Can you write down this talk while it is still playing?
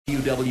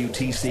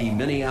WWTC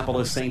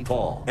Minneapolis St.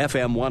 Paul,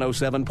 FM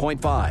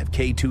 107.5,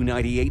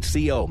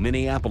 K298CO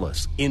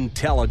Minneapolis,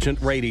 Intelligent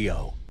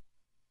Radio.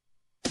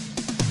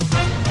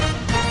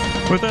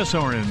 With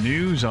SRN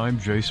News, I'm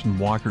Jason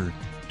Walker.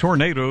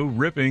 Tornado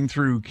ripping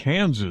through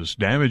Kansas,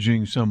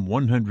 damaging some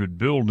 100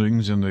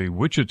 buildings in the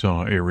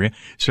Wichita area.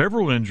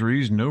 Several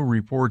injuries, no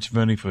reports of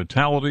any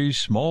fatalities.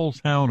 Small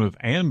town of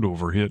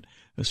Andover hit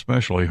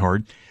especially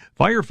hard.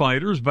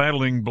 Firefighters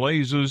battling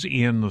blazes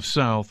in the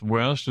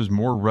southwest as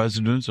more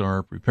residents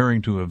are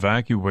preparing to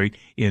evacuate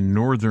in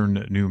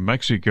northern New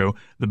Mexico.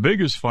 The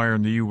biggest fire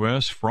in the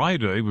U.S.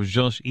 Friday was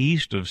just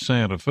east of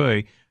Santa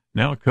Fe,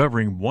 now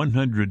covering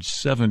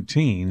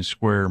 117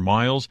 square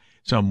miles.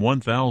 Some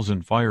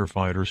 1,000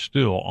 firefighters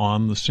still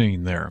on the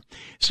scene there.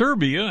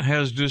 Serbia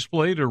has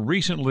displayed a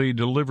recently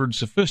delivered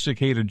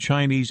sophisticated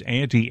Chinese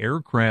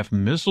anti-aircraft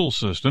missile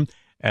system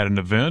at an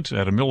event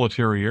at a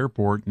military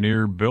airport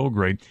near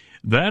Belgrade.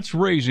 That's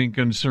raising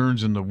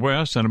concerns in the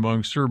West and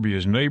among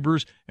Serbia's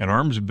neighbors. An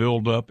arms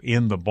buildup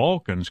in the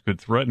Balkans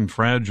could threaten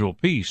fragile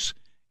peace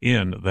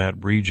in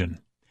that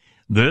region.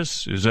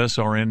 This is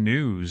SRN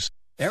News.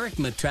 Eric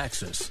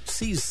Metaxas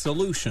sees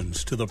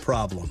solutions to the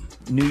problem.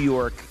 New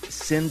York,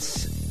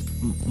 since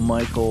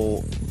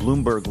Michael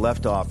Bloomberg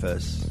left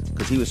office,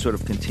 because he was sort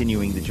of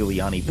continuing the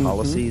Giuliani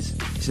policies,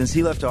 since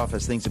he left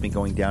office, things have been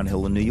going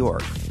downhill in New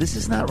York. This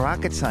is not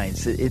rocket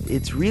science.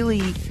 It's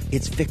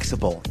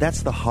fixable.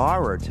 That's the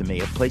horror to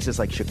me of places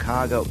like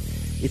Chicago.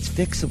 It's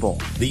fixable.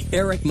 The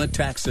Eric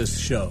Metaxas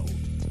Show,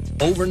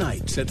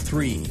 overnights at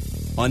 3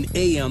 on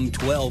AM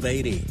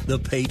 1280, The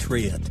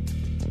Patriot.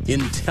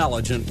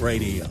 Intelligent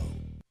Radio.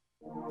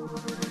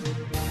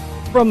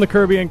 From the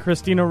Kirby and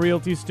Christina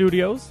Realty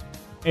Studios,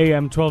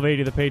 AM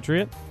 1280 The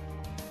Patriot.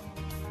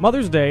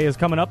 Mother's Day is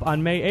coming up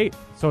on May 8th,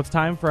 so it's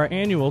time for our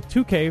annual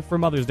 2K for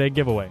Mother's Day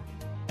giveaway.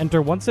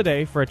 Enter once a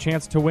day for a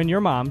chance to win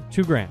your mom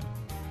 $2,000.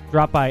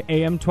 Drop by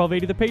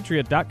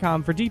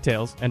am1280thepatriot.com for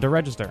details and to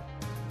register.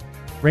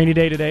 Rainy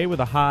day today with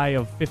a high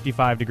of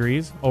 55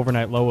 degrees,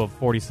 overnight low of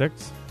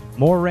 46.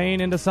 More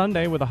rain into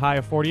Sunday with a high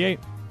of 48.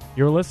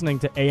 You're listening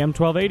to AM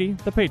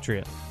 1280 The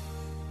Patriot.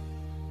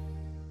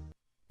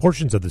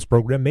 Portions of this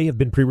program may have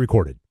been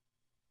pre-recorded.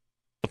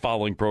 The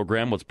following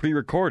program was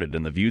pre-recorded,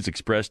 and the views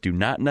expressed do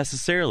not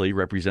necessarily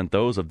represent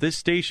those of this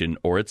station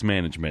or its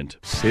management.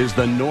 This is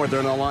the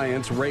Northern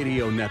Alliance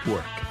Radio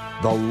Network,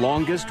 the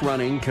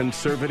longest-running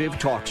conservative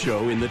talk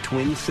show in the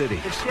Twin Cities.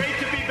 It's great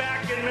to be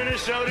back in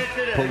Minnesota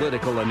today.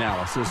 Political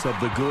analysis of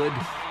the good,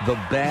 the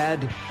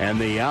bad,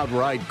 and the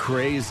outright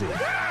crazy.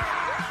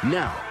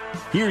 Now,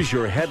 here's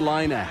your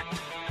headline act,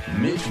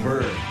 Mitch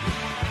Berg.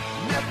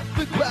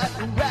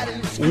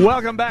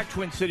 Welcome back,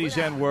 Twin Cities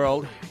and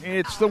world.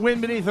 It's the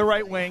wind beneath the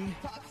right wing.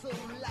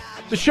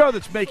 The show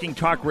that's making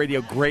talk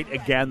radio great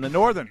again. The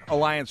Northern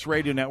Alliance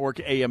Radio Network,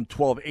 AM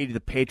 1280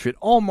 The Patriot.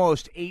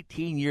 Almost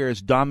 18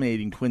 years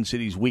dominating Twin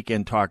Cities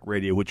weekend talk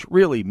radio, which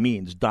really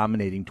means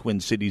dominating Twin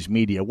Cities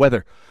media,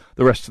 whether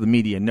the rest of the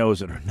media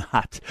knows it or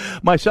not.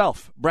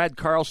 Myself, Brad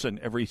Carlson,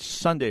 every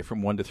Sunday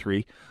from 1 to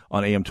 3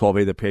 on AM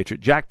 1280 The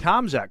Patriot. Jack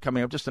Tomczak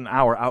coming up just an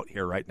hour out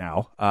here right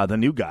now, the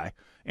new guy,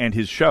 and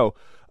his show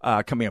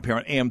coming up here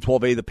on AM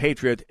 1280 The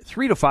Patriot,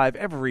 3 to 5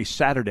 every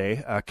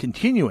Saturday,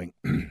 continuing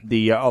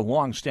the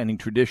long-standing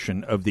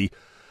tradition of the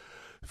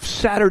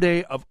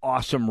Saturday of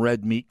awesome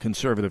red meat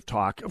conservative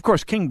talk. Of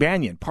course, King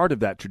Banyan, part of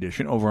that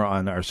tradition, over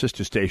on our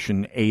sister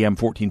station, AM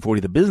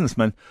 1440 The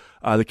Businessman,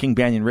 the King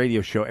Banyan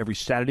radio show every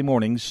Saturday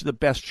mornings, the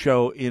best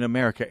show in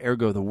America,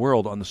 ergo the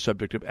world, on the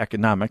subject of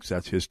economics.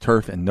 That's his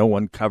turf, and no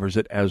one covers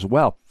it as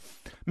well.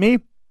 Me,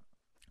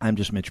 I'm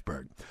just Mitch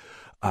Berg.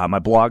 My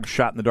blog,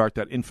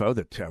 shotinthedark.info,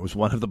 that was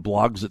one of the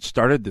blogs that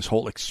started this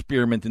whole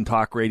experiment in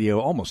talk radio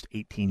almost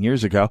 18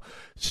 years ago.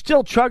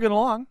 Still chugging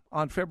along.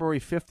 On February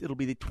 5th, it'll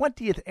be the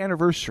 20th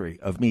anniversary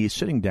of me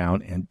sitting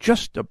down and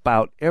just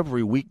about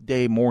every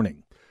weekday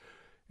morning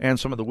and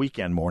some of the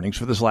weekend mornings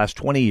for this last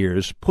 20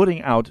 years,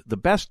 putting out the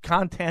best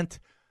content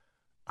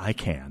I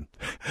can.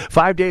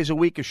 5 days a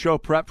week of show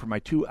prep for my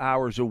 2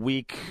 hours a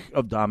week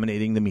of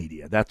dominating the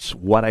media. That's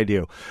what I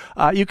do.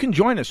 You can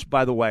join us,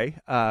 by the way,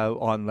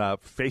 on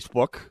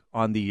Facebook,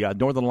 on the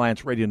Northern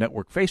Alliance Radio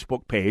Network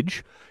Facebook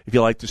page, if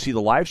you like to see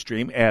the live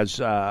stream, as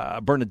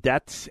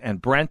Bernadette and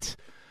Brent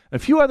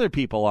and a few other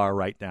people are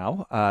right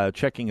now,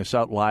 checking us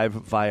out live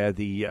via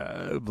the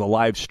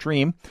live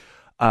stream.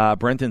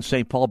 Brent in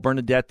St. Paul,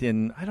 Bernadette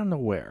in, I don't know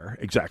where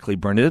exactly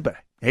Bernadette, but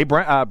hey,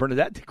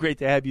 Bernadette, great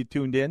to have you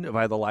tuned in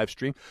via the live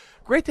stream.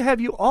 Great to have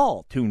you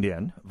all tuned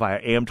in via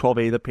AM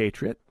 1280 The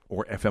Patriot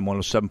or FM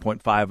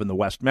 107.5 in the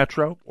West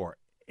Metro or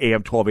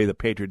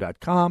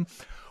AM1280thepatriot.com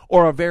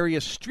or our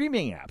various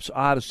streaming apps,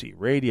 Odyssey,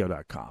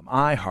 Radio.com,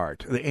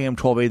 iHeart, the AM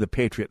 1280 The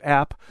Patriot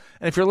app.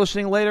 And if you're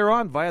listening later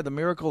on via the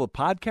Miracle of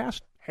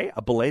Podcast, hey,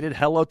 a belated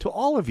hello to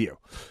all of you.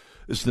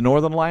 This is the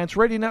Northern Alliance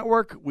Radio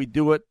Network. We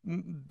do it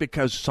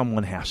because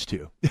someone has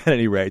to, at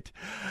any rate.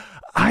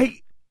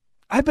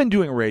 I've been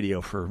doing radio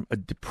for a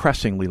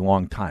depressingly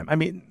long time. I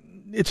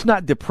mean, it's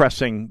not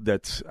depressing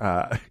that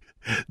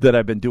that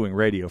I've been doing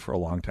radio for a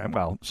long time.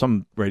 Well,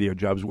 some radio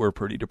jobs were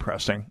pretty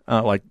depressing,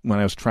 like when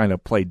I was trying to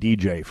play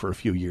DJ for a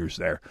few years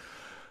there.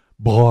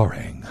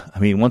 Boring. I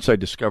mean, once I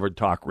discovered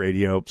talk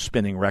radio,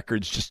 spinning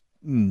records just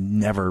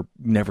never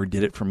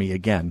did it for me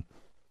again.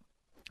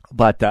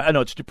 But I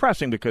know it's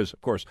depressing because,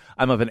 of course,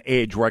 I'm of an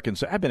age where I can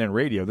say I've been in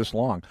radio this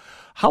long.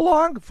 How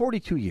long?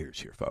 42 years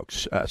here,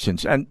 folks,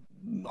 since, and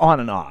on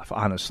and off,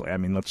 honestly. I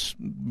mean, let's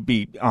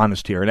be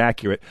honest here and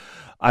accurate.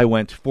 I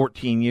went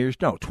 12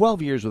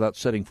 years without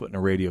setting foot in a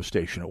radio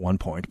station at one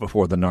point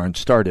before the Narn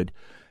started,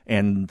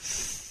 and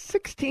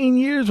 16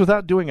 years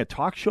without doing a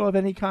talk show of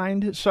any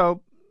kind.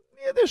 So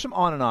yeah, there's some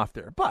on and off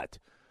there. But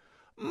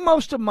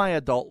most of my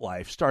adult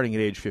life, starting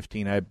at age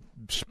 15, I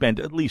spent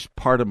at least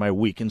part of my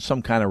week in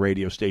some kind of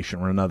radio station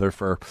or another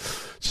for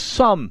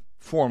some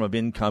form of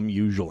income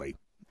usually.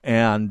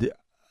 And,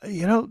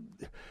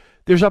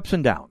 there's ups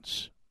and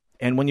downs.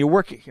 And when you're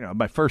working,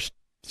 my first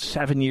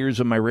 7 years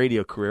of my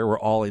radio career were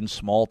all in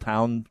small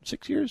town,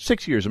 6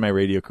 years of my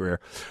radio career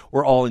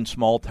were all in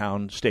small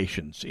town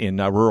stations in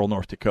rural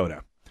North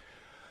Dakota.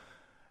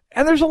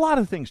 And there's a lot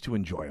of things to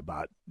enjoy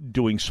about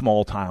doing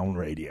small town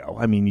radio.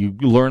 I mean, you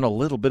learn a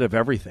little bit of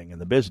everything in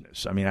the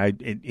business. I mean,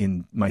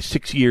 in my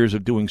 6 years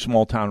of doing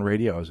small town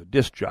radio, I was a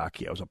disc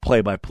jockey. I was a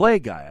play-by-play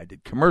guy. I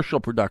did commercial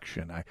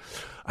production.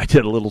 I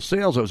did a little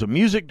sales. I was a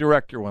music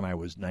director when I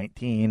was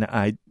 19.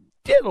 I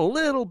did a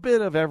little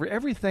bit of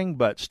everything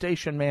but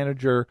station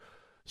manager,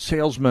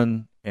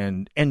 salesman,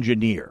 and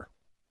engineer.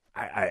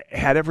 I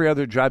had every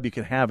other job you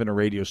can have in a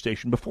radio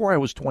station before I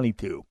was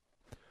 22.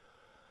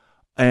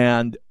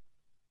 And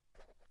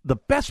the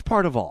best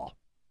part of all,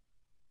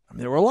 I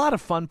mean, there were a lot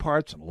of fun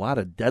parts and a lot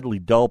of deadly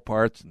dull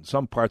parts and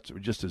some parts that were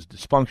just as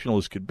dysfunctional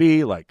as could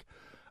be, like,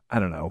 I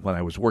don't know, when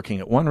I was working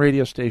at one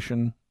radio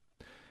station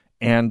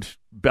and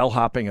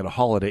bellhopping at a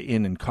Holiday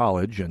Inn in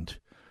college, and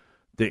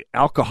the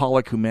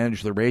alcoholic who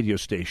managed the radio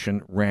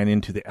station ran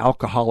into the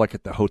alcoholic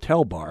at the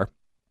hotel bar,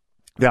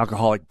 the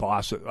alcoholic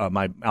boss,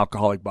 my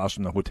alcoholic boss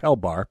from the hotel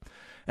bar,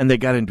 and they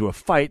got into a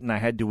fight, and I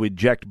had to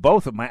eject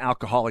both of my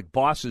alcoholic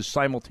bosses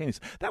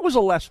simultaneously. That was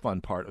a less fun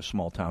part of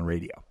small-town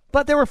radio.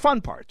 But there were fun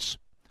parts.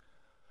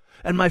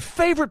 And my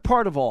favorite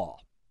part of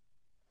all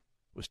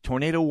was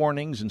tornado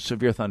warnings and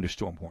severe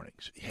thunderstorm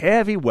warnings.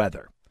 Heavy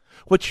weather,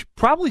 which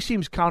probably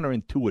seems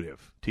counterintuitive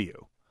to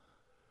you.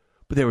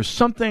 But there was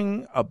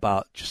something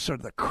about just sort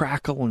of the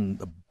crackle and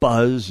the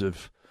buzz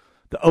of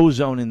the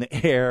ozone in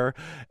the air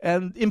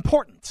and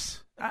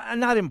importance.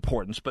 Not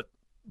importance, but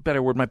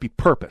better word might be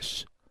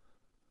purpose.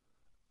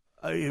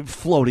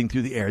 Floating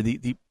through the air,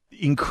 the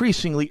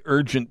increasingly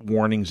urgent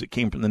warnings that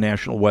came from the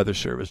National Weather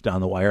Service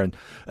down the wire, and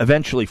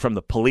eventually from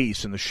the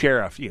police and the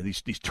sheriff.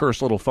 These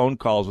terse little phone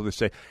calls where they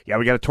say, "Yeah,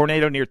 we got a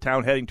tornado near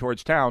town, heading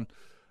towards town.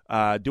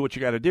 Do what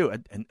you got to do,"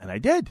 and I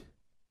did.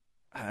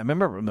 I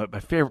remember my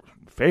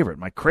favorite,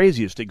 my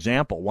craziest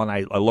example. When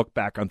I look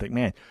back on, think,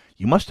 man,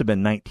 you must have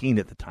been 19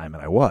 at the time,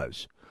 and I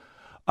was.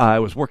 I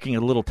was working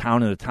in a little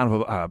town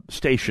of a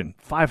station,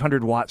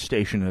 500-watt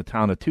station in a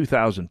town of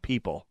 2,000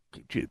 people.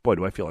 Gee, boy,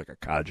 do I feel like a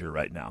codger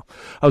right now.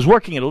 I was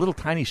working at a little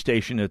tiny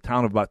station in a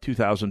town of about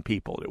 2,000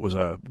 people. It was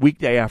a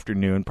weekday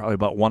afternoon, probably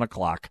about 1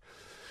 o'clock,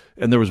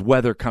 and there was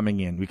weather coming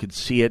in. We could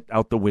see it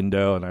out the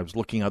window, and I was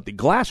looking out the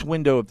glass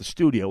window of the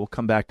studio. We'll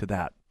come back to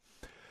that.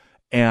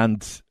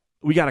 And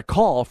we got a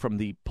call from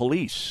the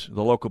police,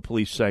 the local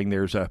police, saying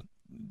there's a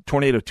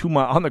tornado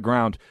on the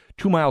ground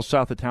 2 miles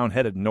south of town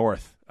headed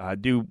north.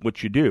 Do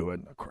what you do.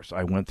 And, of course,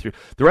 I went through.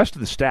 The rest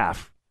of the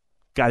staff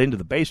got into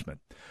the basement.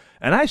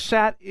 And I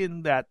sat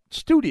in that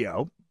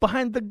studio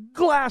behind the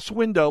glass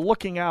window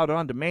looking out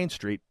onto Main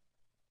Street,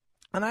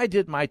 and I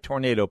did my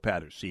tornado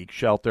pattern. Seek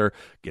shelter,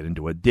 get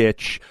into a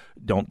ditch,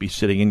 don't be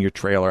sitting in your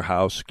trailer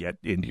house, get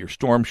into your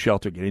storm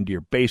shelter, get into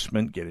your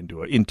basement, get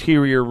into an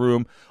interior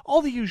room,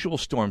 all the usual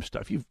storm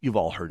stuff. You've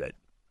all heard it.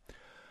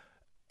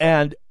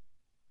 And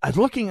I was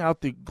looking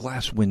out the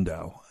glass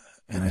window,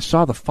 and I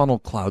saw the funnel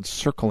clouds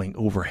circling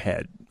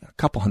overhead, a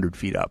couple hundred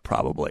feet up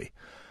probably.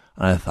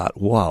 And I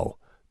thought, wow,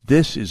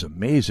 this is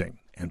amazing,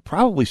 and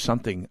probably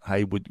something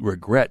I would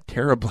regret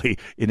terribly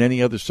in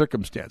any other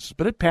circumstances.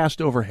 But it passed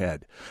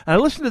overhead. And I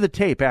listened to the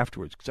tape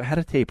afterwards because I had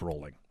a tape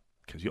rolling,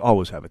 because you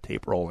always have a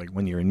tape rolling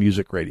when you're in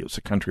music radio. It's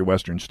a country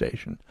western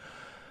station.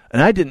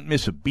 And I didn't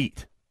miss a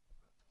beat.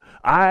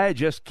 I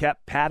just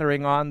kept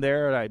pattering on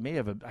there.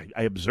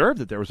 I observed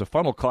that there was a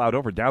funnel cloud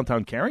over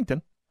downtown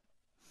Carrington,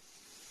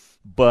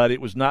 but it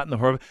was not in the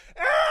horizon.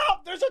 Oh,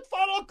 there's a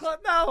funnel cloud.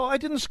 No, I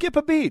didn't skip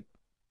a beat.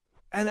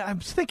 And I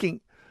was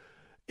thinking,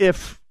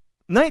 if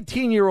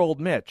 19-year-old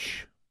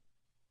Mitch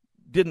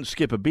didn't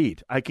skip a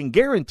beat, I can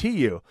guarantee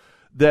you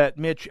that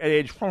Mitch at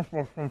age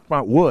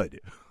would.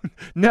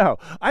 No,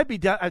 I'd be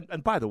down.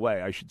 And by the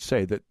way, I should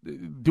say that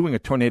doing a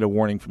tornado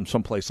warning from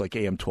someplace like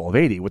AM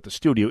 1280 with the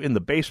studio in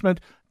the basement,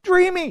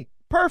 dreamy,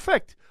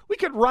 perfect. We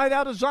could ride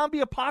out a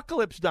zombie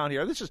apocalypse down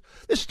here. This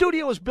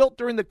studio was built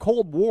during the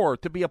Cold War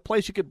to be a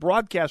place you could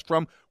broadcast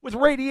from with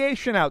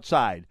radiation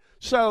outside.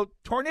 So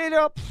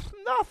tornado,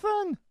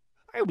 nothing.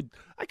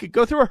 I could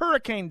go through a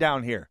hurricane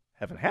down here.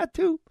 Haven't had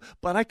to,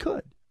 but I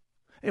could.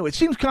 Anyway, it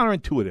seems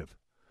counterintuitive,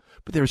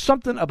 but there's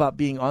something about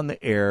being on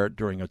the air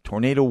during a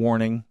tornado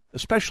warning,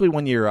 especially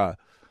when you're, a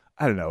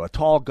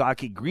tall,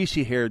 gawky,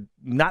 greasy-haired,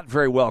 not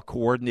very well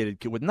coordinated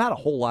kid with not a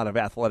whole lot of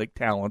athletic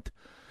talent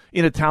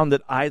in a town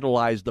that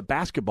idolized the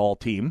basketball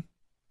team.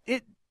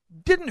 It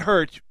didn't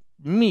hurt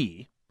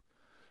me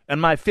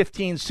and my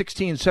 15,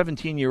 16,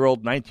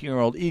 17-year-old,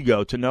 19-year-old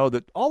ego to know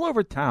that all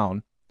over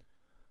town,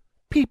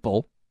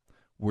 people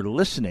were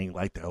listening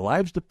like their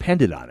lives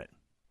depended on it.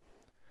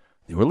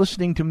 They were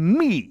listening to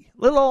me,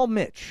 little old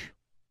Mitch,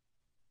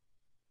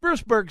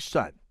 Bruce Berg's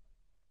son.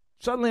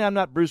 Suddenly I'm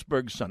not Bruce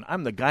Berg's son.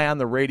 I'm the guy on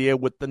the radio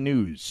with the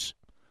news.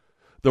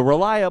 The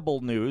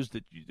reliable news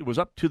that was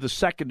up to the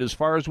second as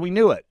far as we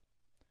knew it.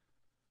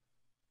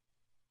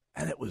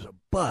 And it was a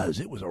buzz.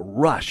 It was a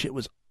rush. It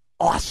was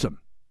awesome.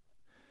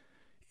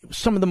 It was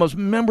some of the most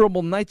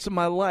memorable nights of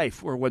my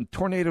life where when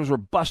tornadoes were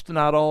busting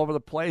out all over the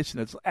place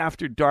and it's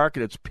after dark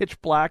and it's pitch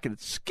black and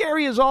it's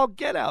scary as all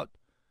get out.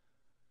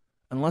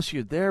 Unless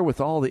you're there with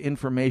all the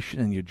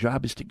information and your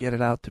job is to get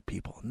it out to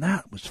people. And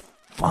that was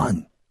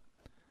fun.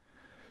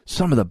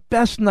 Some of the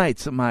best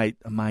nights of my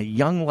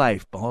young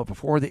life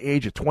before the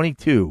age of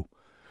 22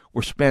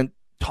 were spent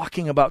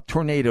talking about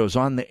tornadoes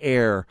on the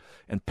air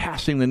and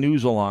passing the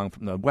news along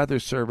from the Weather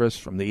Service,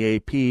 from the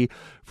AP,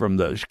 from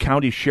the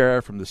county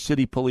sheriff, from the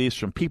city police,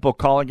 from people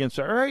calling and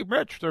saying, "Hey,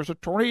 Mitch, there's a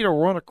tornado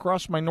run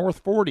across my North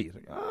 40.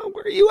 Like, "Oh,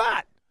 where are you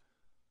at?"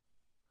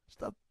 It's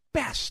the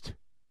best.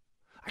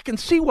 I can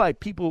see why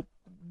people,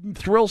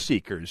 thrill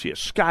seekers,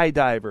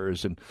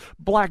 skydivers and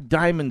black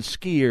diamond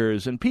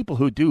skiers and people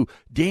who do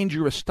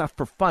dangerous stuff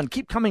for fun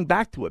keep coming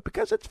back to it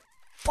because it's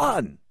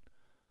fun.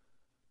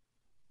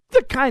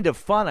 The kind of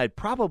fun I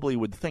probably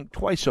would think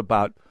twice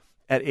about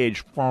at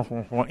age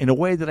 4 in a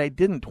way that I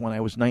didn't when I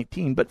was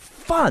 19, but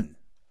fun.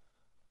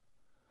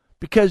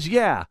 Because,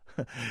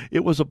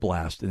 it was a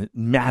blast and it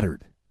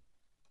mattered.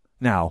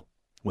 Now,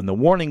 when the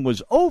warning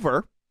was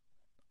over,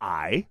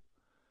 I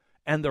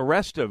and the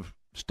rest of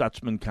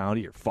Stutzman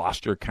County or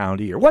Foster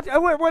County or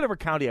whatever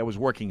county I was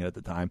working in at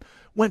the time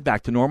went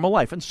back to normal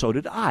life, and so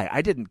did I.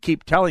 I didn't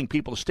keep telling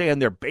people to stay in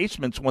their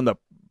basements when the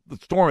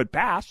storm had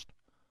passed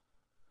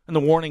and the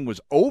warning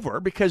was over,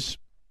 because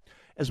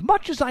as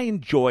much as I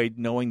enjoyed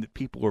knowing that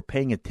people were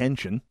paying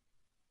attention,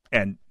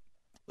 and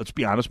let's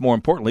be honest, more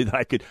importantly, that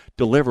I could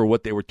deliver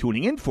what they were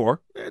tuning in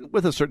for, and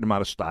with a certain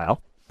amount of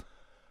style,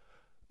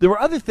 there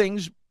were other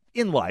things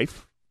in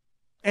life,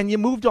 and you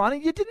moved on,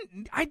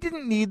 and I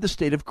didn't need the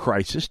state of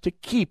crisis to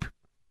keep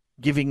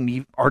giving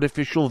me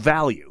artificial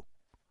value.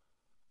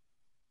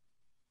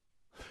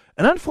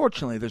 And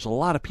unfortunately, there's a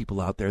lot of people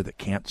out there that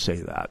can't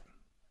say that.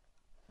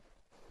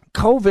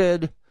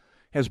 COVID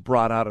has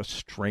brought out a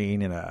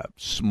strain in a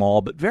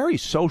small but very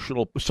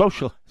socially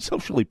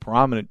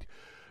prominent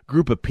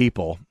group of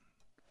people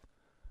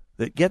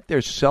that get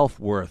their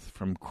self-worth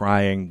from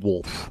crying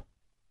wolf,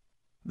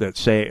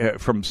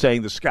 from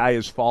saying the sky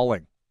is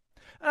falling.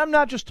 And I'm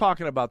not just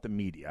talking about the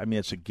media. I mean,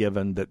 it's a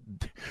given that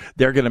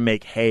they're going to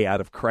make hay out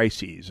of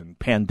crises and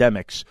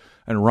pandemics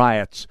and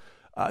riots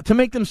to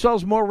make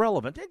themselves more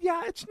relevant. And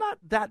it's not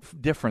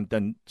that different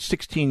than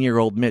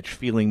 16-year-old Mitch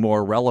feeling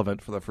more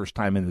relevant for the first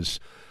time in his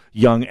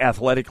young,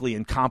 athletically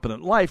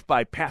incompetent life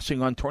by passing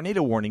on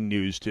tornado warning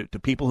news to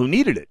people who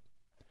needed it.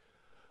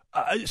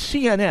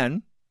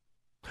 CNN,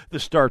 the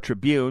Star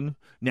Tribune,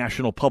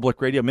 National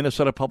Public Radio,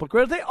 Minnesota Public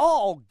Radio, they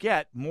all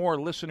get more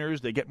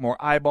listeners, they get more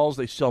eyeballs,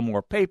 they sell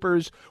more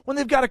papers when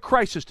they've got a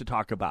crisis to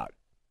talk about.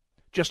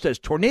 Just as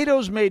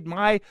tornadoes made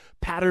my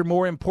patter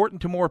more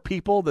important to more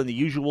people than the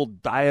usual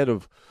diet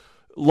of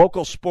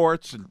local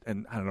sports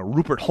and I don't know,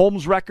 Rupert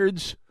Holmes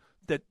records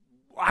that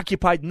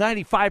occupied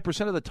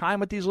 95% of the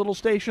time at these little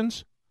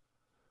stations.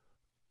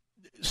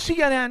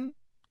 CNN,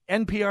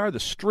 NPR, the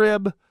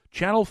Strib,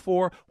 Channel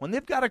 4, when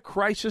they've got a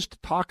crisis to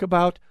talk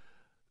about,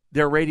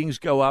 their ratings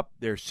go up,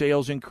 their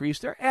sales increase,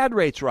 their ad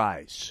rates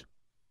rise.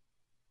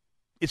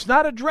 It's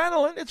not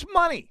adrenaline, it's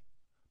money.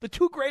 The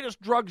two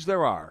greatest drugs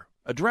there are,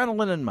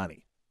 adrenaline and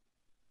money.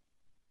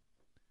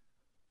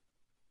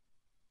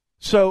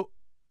 So,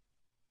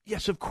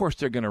 yes, of course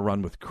they're going to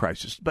run with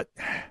crisis, but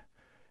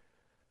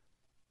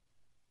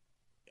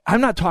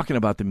I'm not talking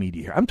about the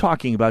media here. I'm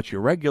talking about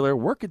your regular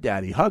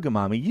work-a-daddy,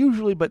 hug-a-mommy,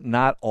 usually but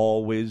not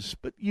always,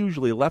 but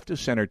usually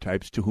left-of-center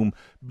types to whom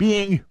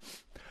being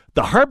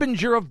the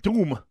harbinger of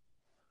doom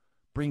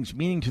brings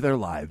meaning to their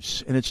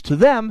lives. And it's to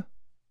them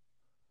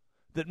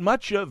that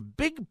much of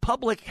big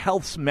public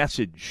health's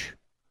message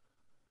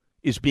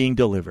is being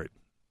delivered.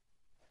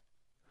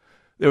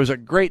 There was a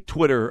great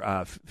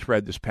Twitter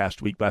thread this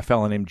past week by a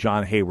fellow named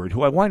John Hayward,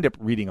 who I wind up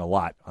reading a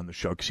lot on the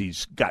show because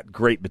he's got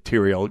great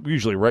material,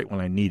 usually right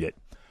when I need it.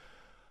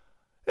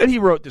 And he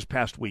wrote this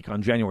past week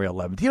on January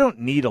 11th, you don't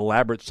need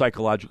elaborate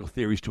psychological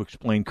theories to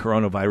explain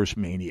coronavirus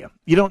mania.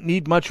 You don't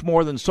need much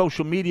more than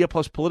social media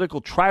plus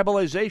political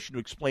tribalization to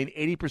explain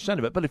 80%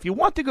 of it. But if you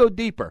want to go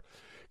deeper,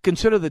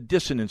 consider the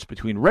dissonance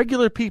between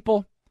regular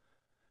people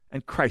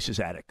and crisis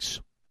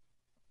addicts.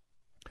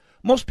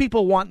 Most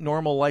people want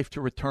normal life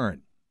to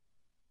return.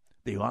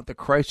 They want the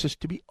crisis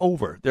to be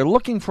over. They're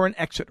looking for an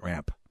exit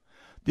ramp.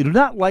 They do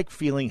not like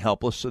feeling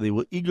helpless, so they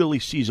will eagerly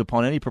seize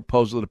upon any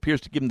proposal that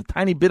appears to give them the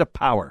tiny bit of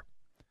power.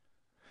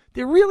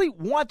 They really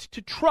want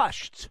to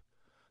trust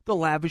the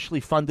lavishly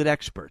funded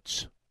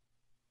experts.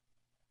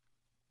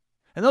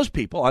 And those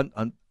people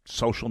on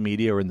social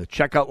media or in the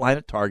checkout line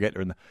at Target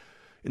or in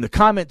the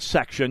comments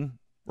section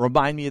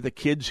remind me of the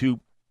kids who,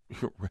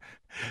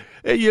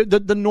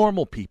 the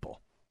normal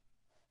people.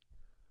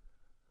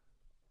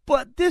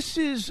 But this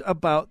is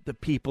about the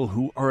people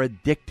who are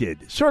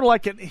addicted. Sort of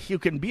like you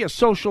can be a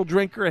social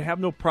drinker and have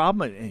no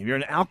problem. If you're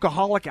an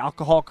alcoholic,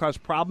 alcohol causes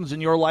problems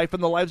in your life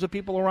and the lives of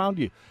people around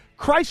you.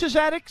 Crisis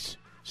addicts,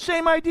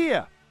 same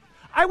idea.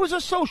 I was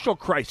a social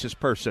crisis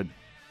person.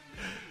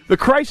 The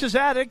crisis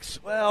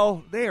addicts,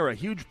 well, they are a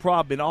huge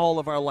problem in all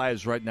of our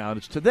lives right now. And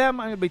it's to them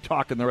I'm going to be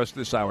talking the rest of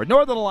this hour.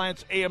 Northern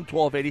Alliance, AM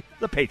 1280,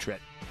 The Patriot.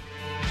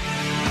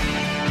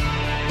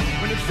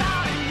 When it's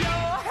out in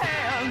your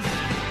hands.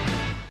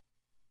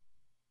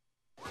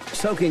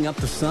 Soaking up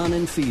the sun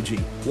in Fiji,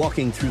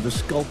 walking through the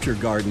sculpture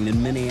garden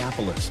in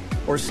Minneapolis,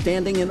 or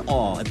standing in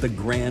awe at the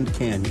Grand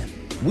Canyon.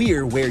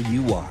 We're where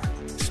you are.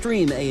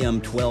 Stream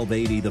AM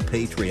 1280 The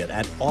Patriot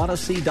at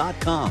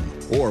Odyssey.com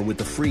or with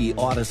the free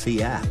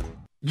Odyssey app.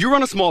 You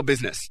run a small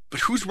business, but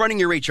who's running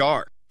your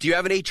HR? Do you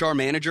have an HR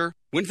manager?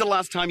 When's the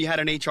last time you had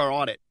an HR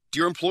audit? Do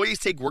your employees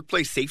take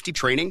workplace safety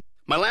training?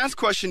 My last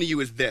question to you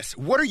is this.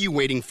 What are you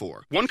waiting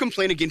for? One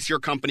complaint against your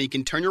company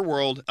can turn your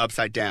world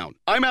upside down.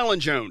 I'm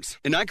Alan Jones,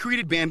 and I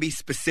created Bambi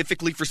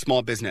specifically for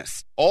small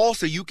business. All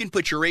so you can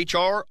put your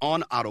HR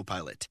on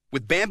autopilot.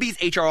 With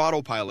Bambi's HR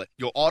Autopilot,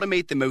 you'll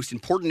automate the most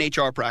important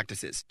HR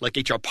practices, like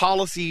HR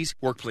policies,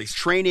 workplace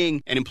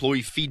training, and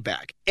employee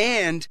feedback.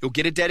 And you'll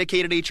get a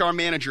dedicated HR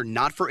manager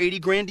not for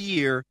 $80,000 a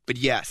year, but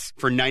yes,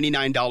 for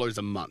 $99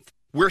 a month.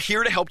 We're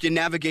here to help you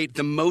navigate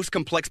the most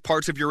complex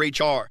parts of your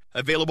HR,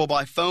 available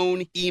by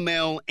phone,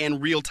 email, and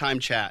real-time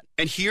chat.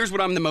 And here's what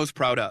I'm the most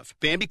proud of.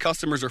 Bambi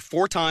customers are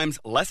 4 times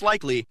less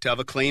likely to have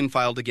a claim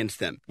filed against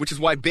them, which is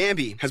why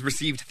Bambi has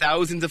received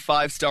thousands of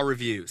 5-star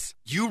reviews.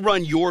 You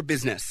run your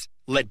business.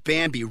 Let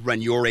Bambi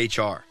run your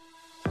HR.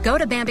 Go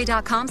to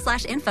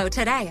Bambi.com/info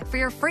today for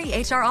your free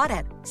HR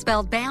audit.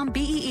 Spelled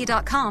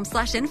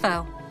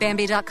BAMBEE.com/info.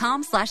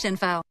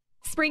 Bambi.com/info.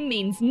 Spring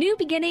means new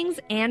beginnings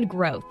and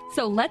growth.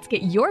 So let's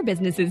get your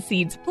business's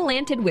seeds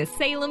planted with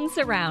Salem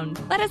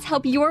Surround. Let us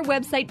help your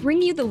website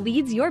bring you the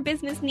leads your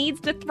business needs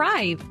to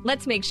thrive.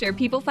 Let's make sure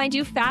people find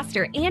you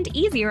faster and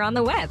easier on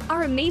the web.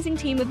 Our amazing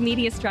team of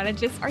media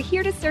strategists are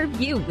here to serve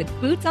you with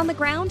boots on the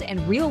ground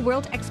and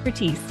real-world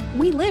expertise.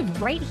 We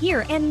live right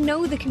here and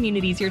know the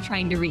communities you're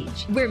trying to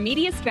reach. We're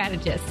media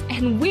strategists,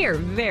 and we're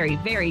very,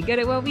 very good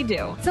at what we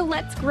do. So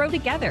let's grow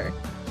together.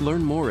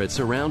 Learn more at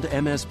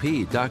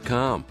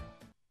surroundmsp.com.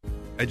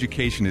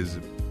 Education is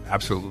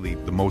absolutely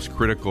the most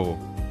critical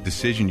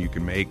decision you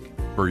can make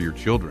for your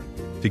children.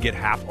 To get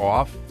half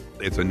off,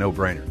 it's a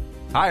no-brainer.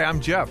 Hi,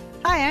 I'm Jeff.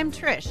 Hi, I'm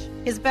Trish,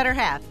 his better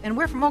half, and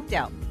we're from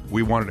Oakdale.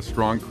 We wanted a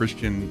strong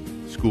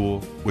Christian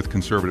school with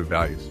conservative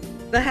values.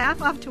 The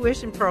half-off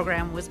tuition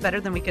program was better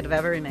than we could have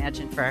ever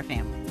imagined for our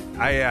family.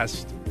 I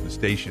asked the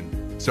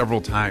station several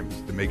times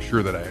to make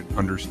sure that I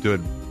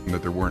understood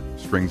that there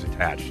weren't strings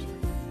attached,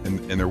 and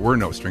there were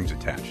no strings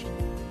attached.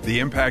 The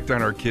impact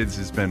on our kids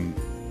has been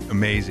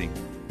amazing.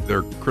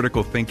 Their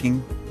critical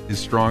thinking is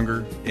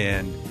stronger,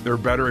 and they're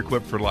better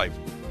equipped for life.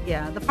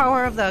 Yeah, the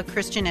power of the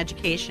Christian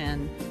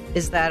education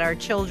is that our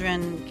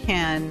children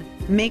can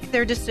make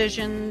their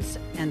decisions,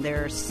 and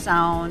their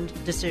sound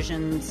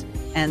decisions,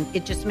 and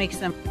it just makes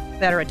them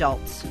better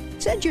adults.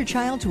 Send your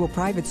child to a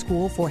private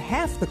school for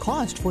half the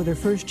cost for their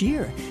first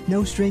year.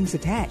 No strings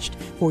attached.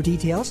 For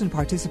details and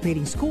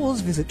participating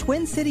schools, visit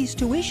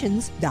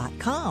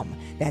TwinCitiesTuitions.com.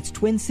 That's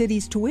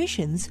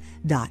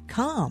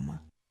TwinCitiesTuitions.com.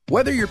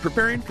 Whether you're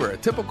preparing for a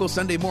typical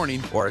Sunday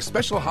morning or a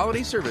special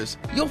holiday service,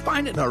 you'll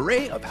find an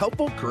array of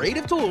helpful,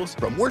 creative tools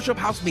from Worship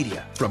House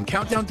Media. From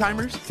countdown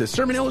timers to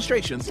sermon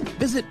illustrations,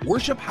 visit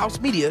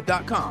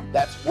WorshipHouseMedia.com.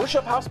 That's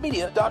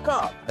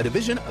WorshipHouseMedia.com, a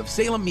division of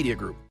Salem Media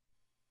Group.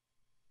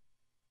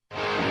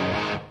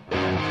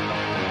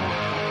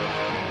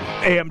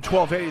 AM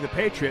 1280, The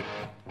Patriot,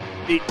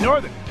 the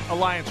Northern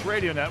Alliance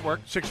Radio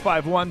Network,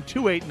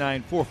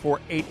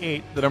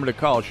 651-289-4488, the number to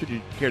call should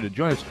you care to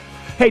join us.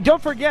 Hey,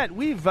 don't forget,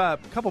 we've a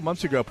couple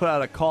months ago put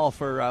out a call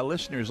for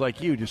listeners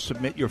like you to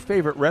submit your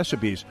favorite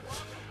recipes.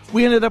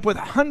 We ended up with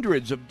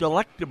hundreds of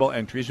delectable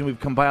entries, and we've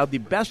compiled the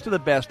best of the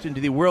best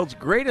into the world's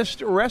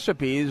greatest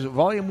recipes,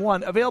 Volume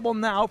 1, available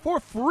now for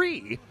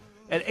free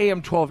at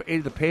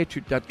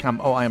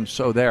am1280thepatriot.com. Oh, I am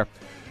so there.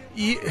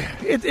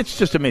 It's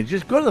just amazing.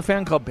 Just go to the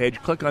fan club page,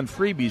 click on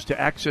freebies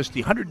to access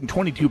the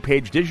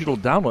 122-page digital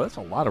download. That's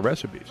a lot of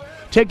recipes.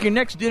 Take your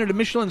next dinner to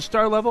Michelin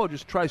star level, or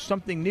just try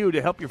something new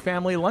to help your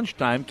family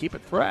lunchtime keep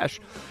it fresh.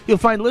 You'll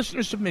find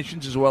listener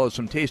submissions as well as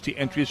some tasty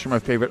entries from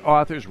our favorite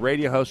authors,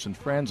 radio hosts, and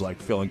friends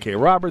like Phil and Kay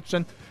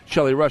Robertson,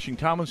 Shelley Rushing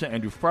Tomlinson,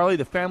 Andrew Farley,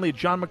 the family of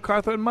John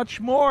MacArthur, and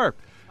much more.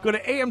 Go to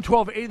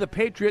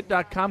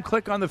am1280thepatriot.com,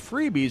 click on the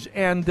freebies,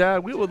 and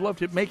we would love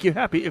to make you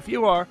happy if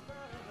you are,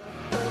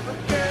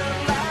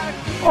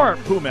 or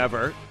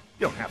whomever,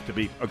 You don't have to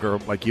be a girl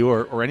like you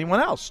or anyone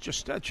else.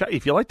 Just chat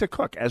if you like to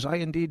cook, as I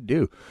indeed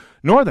do.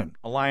 Northern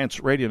Alliance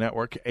Radio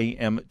Network,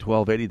 AM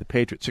 1280, The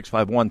Patriot,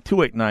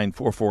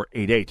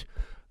 651-289-4488.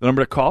 The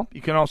number to call.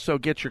 You can also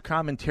get your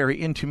commentary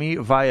into me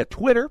via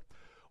Twitter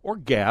or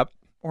Gab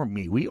or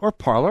MeWe or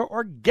Parler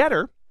or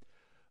Getter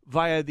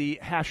via the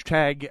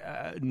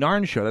hashtag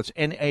NARN Show. That's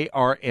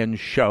NARN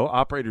Show.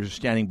 Operators are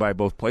standing by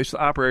both places.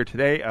 The operator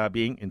today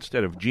being,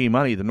 instead of G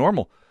Money, the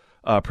normal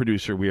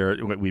producer we've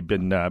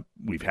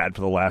had for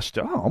the last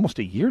almost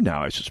a year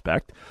now, I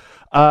suspect.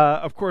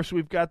 Of course,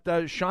 we've got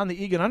Sean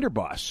the Egan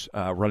Underboss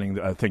running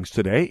things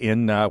today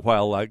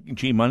while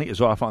G Money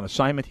is off on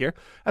assignment here.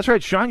 That's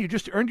right, Sean, you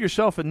just earned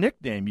yourself a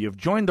nickname. You've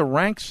joined the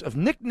ranks of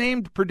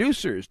nicknamed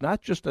producers,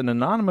 not just an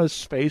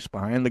anonymous face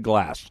behind the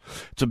glass.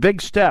 It's a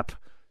big step.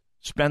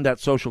 Spend that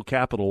social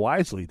capital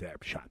wisely there,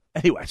 Sean.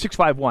 Anyway,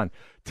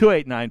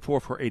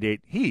 651-289-4488.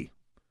 He,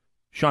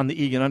 Sean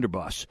the Egan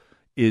Underboss,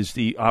 is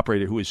the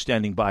operator who is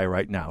standing by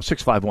right now.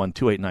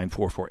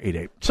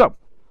 651-289-4488. So,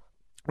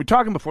 we're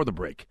talking before the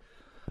break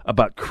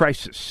about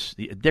crisis,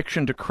 the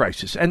addiction to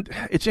crisis. And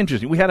it's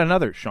interesting. We had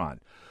another Sean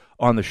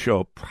on the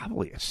show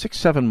probably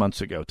 6-7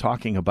 months ago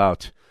talking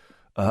about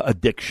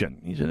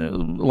addiction. He's a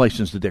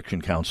licensed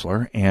addiction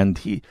counselor, and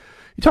he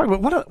talked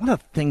about one of the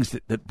things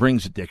that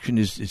brings addiction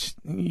is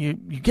you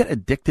get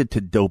addicted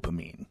to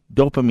dopamine.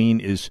 Dopamine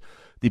is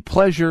the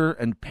pleasure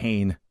and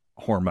pain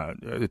hormone.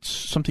 It's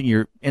something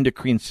your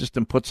endocrine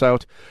system puts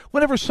out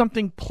whenever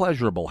something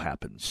pleasurable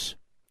happens.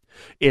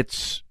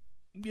 It's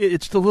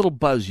the little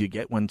buzz you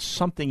get when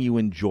something you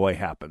enjoy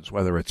happens,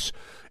 whether it's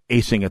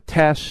acing a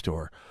test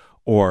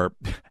or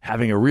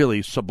having a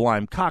really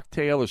sublime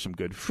cocktail or some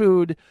good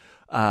food,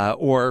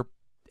 or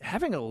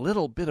having a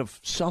little bit of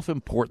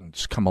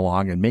self-importance come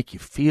along and make you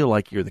feel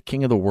like you're the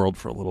king of the world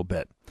for a little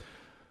bit.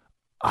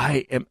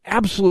 I am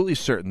absolutely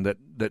certain that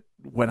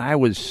when I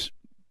was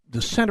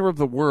the center of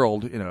the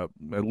world,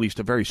 at least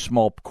a very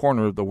small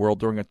corner of the world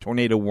during a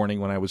tornado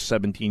warning when I was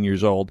 17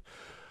 years old,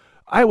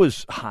 I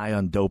was high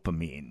on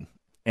dopamine.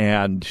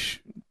 And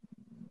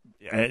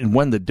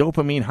when the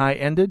dopamine high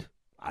ended,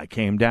 I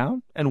came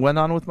down and went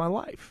on with my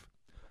life.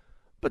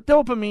 But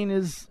dopamine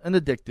is an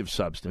addictive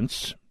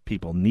substance.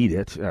 People need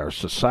it. Our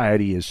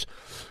society is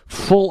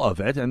full of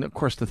it. And, of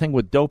course, the thing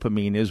with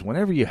dopamine is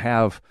whenever you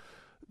have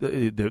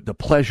the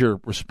pleasure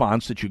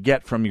response that you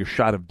get from your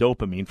shot of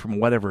dopamine, from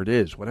whatever it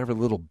is, whatever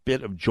little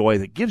bit of joy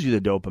that gives you the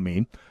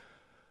dopamine,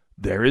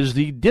 there is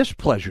the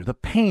displeasure, the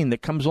pain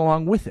that comes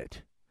along with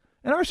it.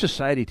 And our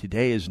society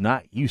today is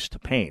not used to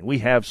pain. We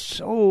have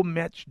so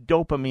much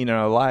dopamine in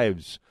our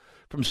lives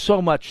from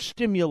so much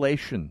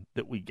stimulation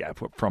that we get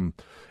from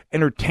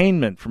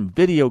entertainment, from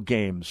video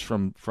games,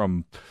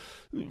 from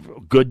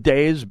good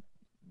days,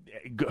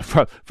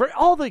 for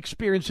all the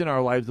experience in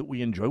our lives that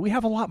we enjoy. We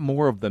have a lot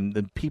more of them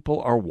than people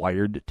are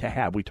wired to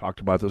have. We talked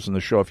about this in the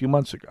show a few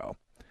months ago.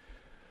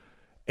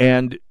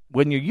 And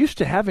when you're used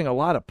to having a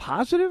lot of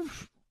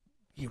positive,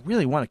 you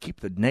really want to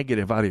keep the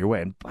negative out of your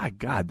way. And by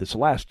God, this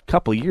last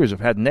couple of years have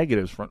had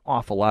negatives for an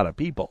awful lot of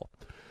people.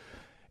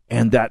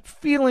 And that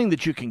feeling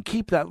that you can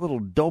keep that little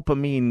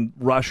dopamine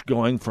rush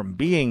going from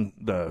being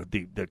the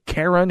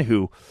Karen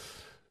who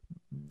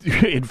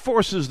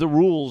enforces the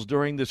rules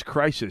during this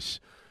crisis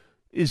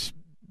is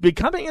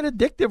becoming an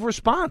addictive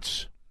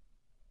response.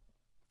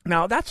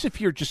 Now, that's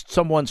if you're just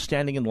someone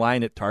standing in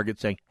line at Target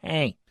saying,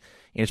 hey,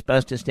 you're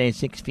supposed to stay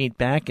 6 feet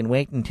back and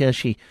wait until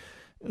she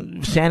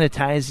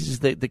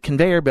sanitizes the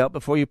conveyor belt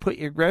before you put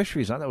your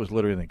groceries on. That was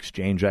literally an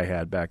exchange I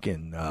had back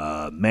in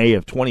May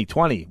of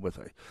 2020 with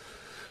a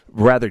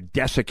rather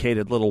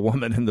desiccated little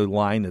woman in the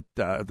line at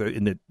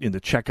in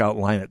the checkout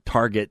line at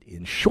Target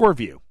in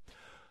Shoreview.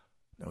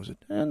 It was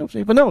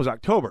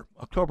October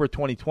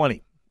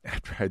 2020.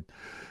 After I'd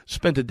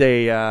spent a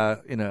day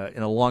in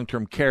a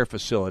long-term care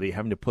facility,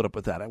 having to put up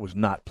with that, it was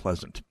not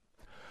pleasant.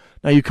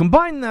 Now you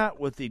combine that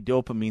with the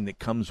dopamine that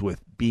comes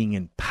with being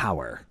in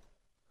power,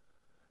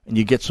 and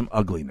you get some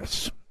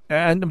ugliness.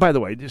 And by the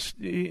way, just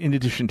in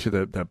addition to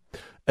the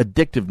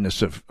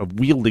addictiveness of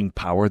wielding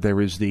power, there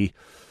is the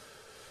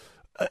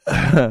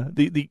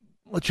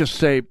let's just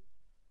say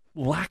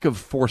lack of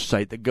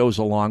foresight that goes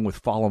along with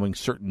following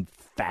certain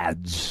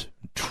fads,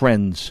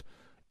 trends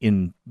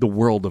in the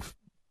world of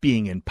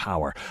being in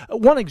power.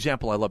 One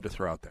example I love to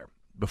throw out there.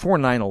 Before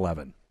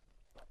 9/11,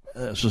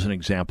 this is an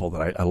example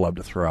that I love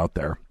to throw out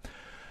there.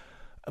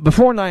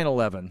 Before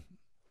 9/11,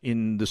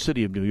 in the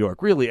city of New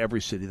York, really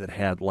every city that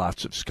had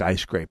lots of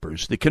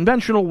skyscrapers, the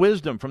conventional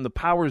wisdom from the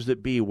powers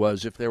that be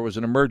was if there was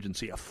an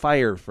emergency, a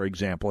fire, for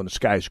example, in a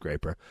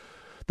skyscraper,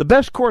 the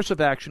best course of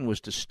action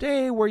was to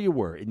stay where you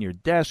were, in your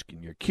desk,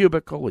 in your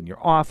cubicle, in your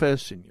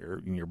office, in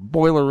your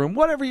boiler room,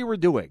 whatever you were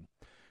doing.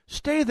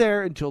 Stay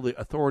there until the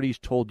authorities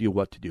told you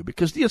what to do,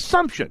 because the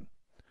assumption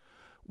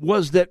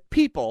was that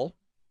people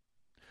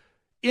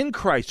in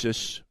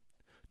crisis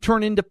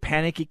turn into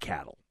panicky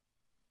cattle.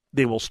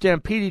 They will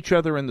stampede each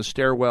other in the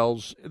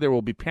stairwells. There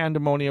will be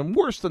pandemonium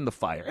worse than the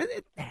fire. And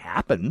it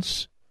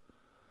happens.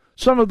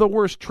 Some of the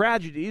worst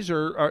tragedies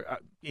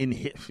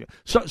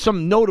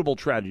some notable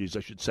tragedies, I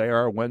should say,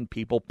 are when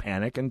people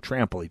panic and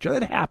trample each other.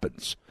 It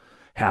happens.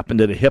 Happened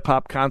at a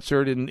hip-hop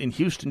concert in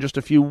Houston just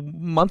a few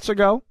months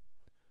ago.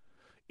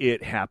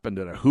 It happened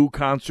at a Who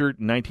concert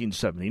in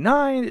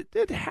 1979.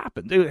 It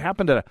happened. It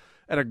happened at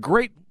a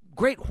great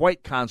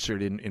white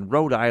concert in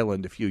Rhode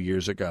Island a few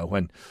years ago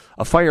when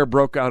a fire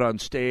broke out on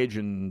stage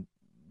and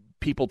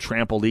people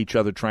trampled each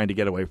other trying to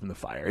get away from the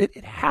fire.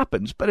 It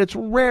happens, but it's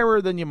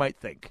rarer than you might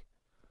think.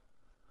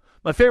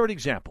 My favorite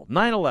example,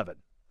 9/11.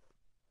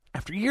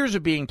 After years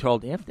of being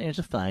told, if there's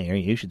a fire,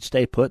 you should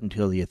stay put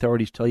until the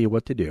authorities tell you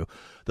what to do,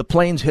 the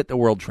planes hit the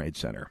World Trade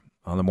Center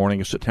on the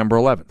morning of September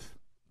 11th.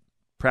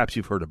 Perhaps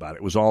you've heard about it.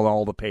 It was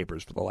all the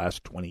papers for the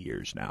last 20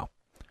 years now.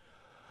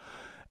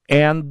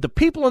 And the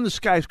people in the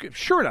skyscraper,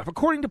 sure enough,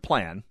 according to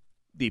plan,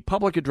 the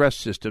public address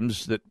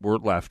systems that were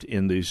left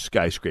in these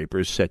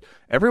skyscrapers said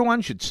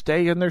everyone should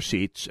stay in their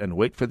seats and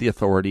wait for the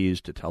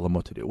authorities to tell them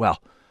what to do.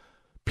 Well,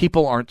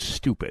 people aren't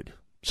stupid.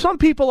 Some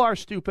people are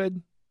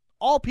stupid.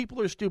 All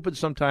people are stupid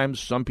sometimes.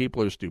 Some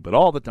people are stupid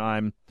all the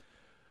time.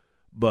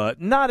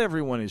 But not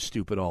everyone is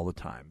stupid all the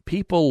time.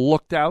 People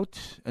looked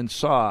out and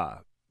saw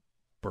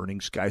burning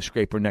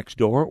skyscraper next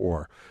door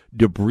or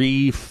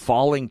debris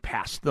falling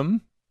past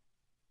them.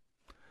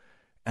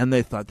 And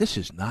they thought, this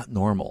is not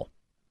normal.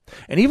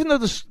 And even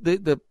though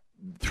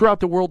throughout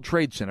the World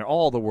Trade Center,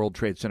 all the World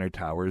Trade Center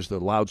towers, the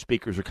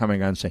loudspeakers are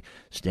coming on saying,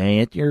 stay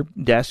at your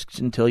desks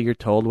until you're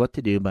told what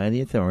to do by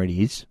the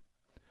authorities.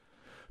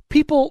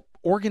 People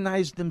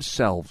organized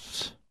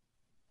themselves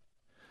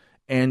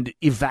and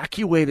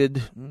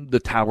evacuated the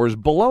towers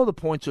below the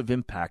points of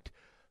impact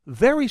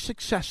very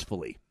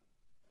successfully.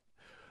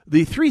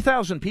 The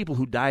 3,000 people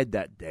who died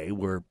that day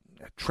were,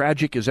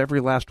 tragic as every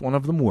last one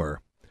of them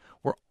were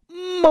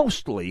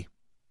mostly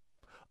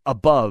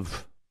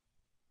above,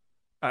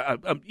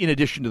 in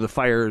addition to the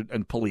fire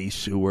and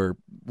police who were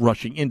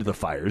rushing into the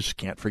fires.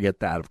 Can't forget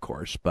that, of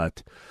course.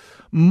 But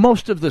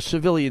most of the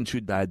civilians who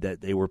died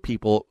that day were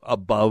people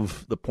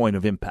above the point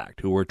of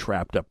impact who were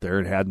trapped up there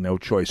and had no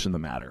choice in the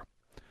matter.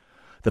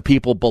 The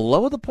people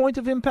below the point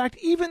of impact,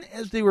 even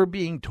as they were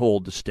being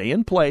told to stay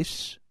in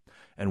place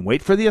and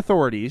wait for the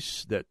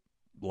authorities that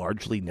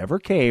largely never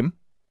came,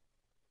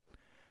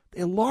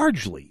 they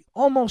largely,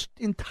 almost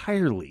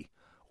entirely,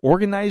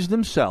 organized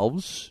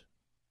themselves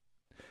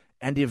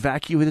and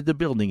evacuated the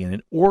building in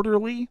an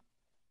orderly,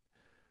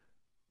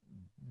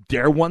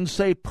 dare one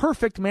say,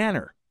 perfect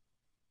manner.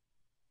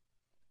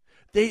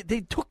 They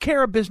took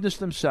care of business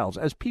themselves,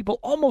 as people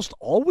almost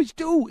always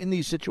do in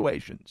these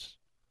situations.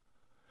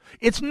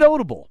 It's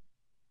notable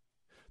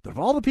that of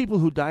all the people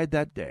who died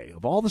that day,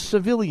 of all the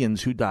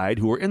civilians who died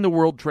who were in the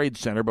World Trade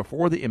Center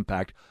before the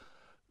impact,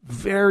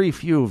 very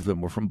few of them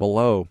were from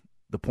below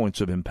the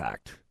points of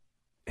impact.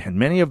 And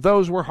many of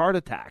those were heart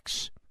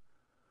attacks.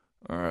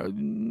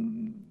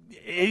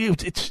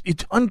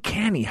 It's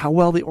uncanny how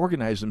well they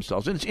organize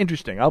themselves. And it's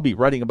interesting. I'll be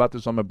writing about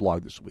this on my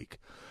blog this week.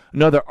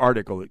 Another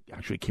article that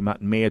actually came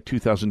out in May of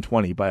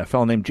 2020 by a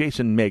fellow named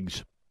Jason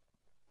Miggs,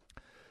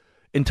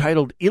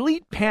 entitled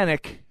Elite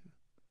Panic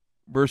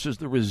versus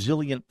the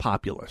Resilient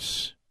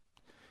Populace.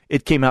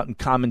 It came out in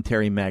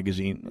Commentary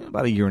magazine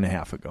about 1.5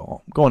 years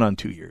ago, going on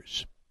 2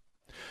 years.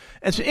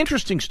 And it's an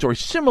interesting story,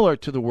 similar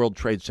to the World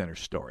Trade Center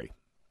story.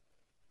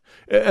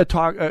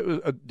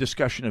 A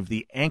discussion of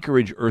the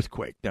Anchorage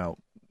earthquake. Now,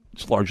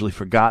 it's largely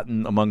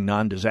forgotten among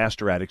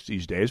non-disaster addicts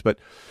these days, but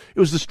it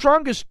was the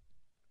strongest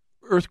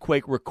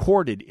earthquake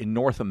recorded in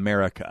North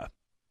America.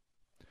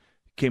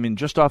 It came in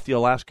just off the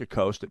Alaska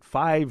coast at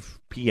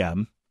 5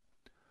 p.m.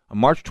 on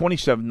March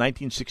 27,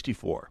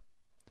 1964.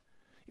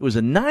 It was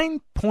a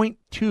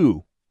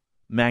 9.2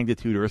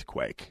 magnitude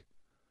earthquake,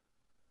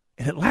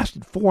 and it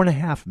lasted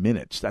 4.5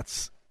 minutes.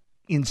 That's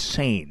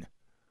insane.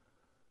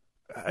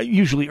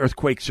 Usually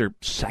earthquakes are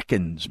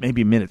seconds,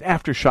 maybe minutes.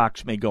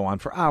 Aftershocks may go on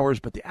for hours,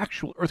 but the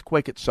actual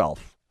earthquake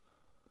itself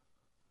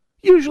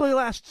usually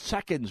lasts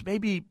seconds,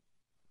 maybe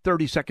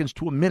 30 seconds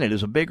to a minute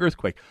is a big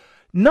earthquake.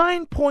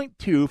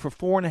 9.2 for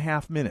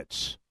 4.5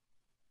 minutes.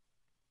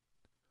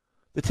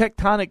 The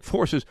tectonic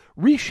forces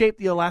reshaped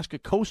the Alaska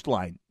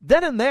coastline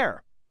then and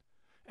there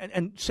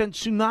and sent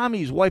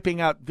tsunamis wiping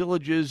out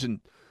villages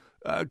and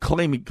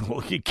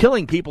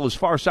killing people as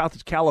far south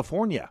as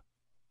California.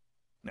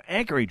 Now,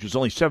 Anchorage was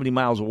only 70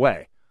 miles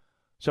away,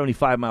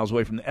 75 miles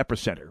away from the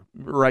epicenter,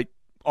 right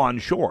on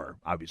shore,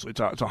 obviously.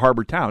 It's a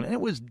harbor town, and it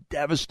was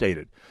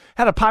devastated.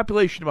 Had a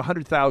population of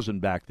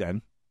 100,000 back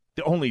then,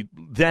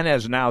 then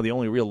as now, the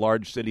only real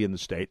large city in the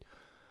state.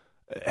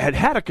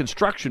 Had a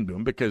construction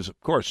boom because,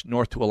 of course,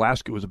 North to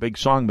Alaska was a big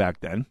song back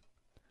then.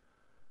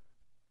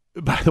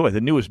 By the way, the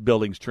newest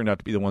buildings turned out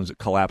to be the ones that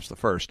collapsed the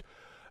first.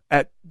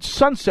 At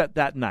sunset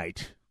that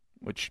night,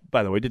 which,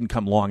 by the way, didn't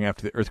come long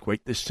after the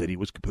earthquake, this city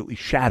was completely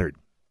shattered.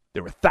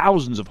 There were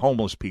thousands of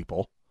homeless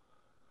people.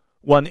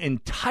 One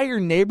entire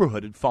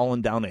neighborhood had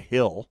fallen down a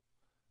hill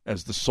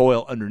as the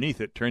soil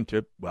underneath it turned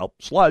to, well,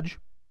 sludge.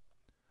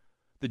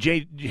 The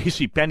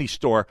JCPenney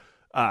store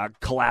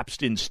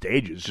collapsed in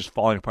stages, just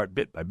falling apart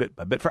bit by bit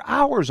by bit for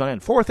hours on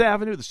end. 4th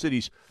Avenue, the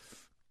city's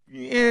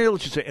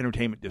let's just say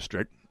entertainment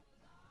district,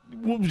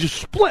 will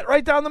just split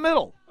right down the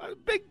middle. A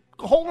big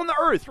hole in the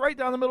earth right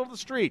down the middle of the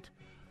street.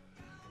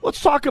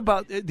 Let's talk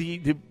about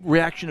the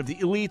reaction of the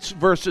elites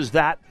versus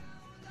that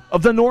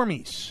of the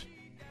normies.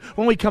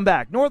 When we come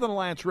back, Northern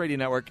Alliance Radio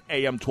Network,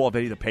 AM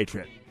 1280, The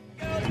Patriot.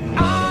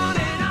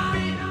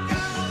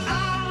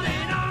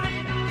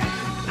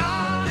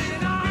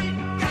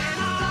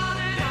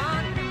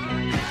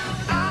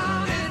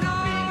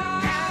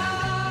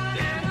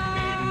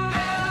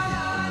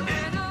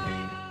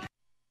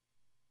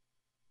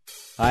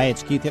 Hi,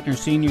 it's Keith Hittner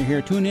Sr.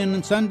 here. Tune in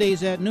on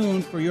Sundays at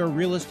noon for your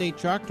Real Estate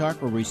Chalk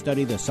Talk, where we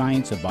study the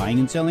science of buying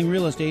and selling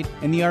real estate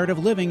and the art of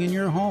living in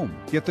your home.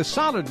 Get the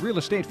solid real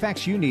estate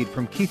facts you need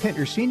from Keith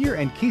Hittner Sr.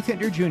 and Keith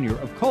Hittner Jr.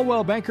 of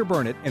Coldwell Banker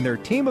Burnett and their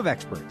team of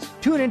experts.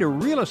 Tune into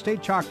Real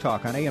Estate Chalk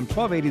Talk on AM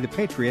 1280 The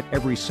Patriot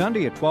every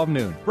Sunday at 12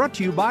 noon. Brought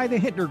to you by the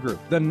Hittner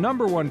Group, the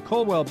 #1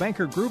 Coldwell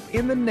Banker Group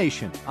in the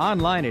nation.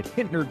 Online at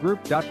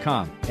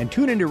HittnerGroup.com. And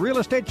tune into Real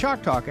Estate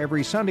Chalk Talk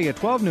every Sunday at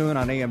 12 noon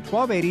on AM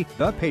 1280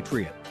 The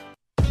Patriot.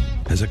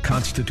 As a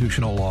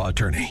constitutional law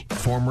attorney,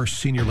 former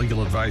senior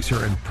legal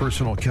advisor and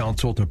personal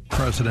counsel to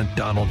President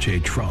Donald J.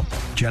 Trump,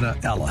 Jenna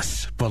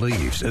Ellis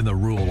believes in the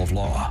rule of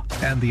law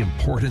and the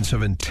importance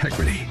of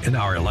integrity in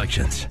our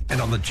elections.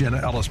 And on the Jenna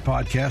Ellis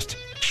podcast,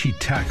 she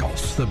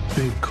tackles the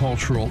big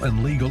cultural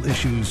and legal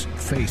issues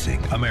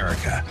facing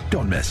America.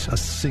 Don't miss a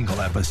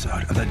single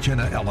episode of the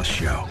Jenna Ellis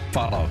Show.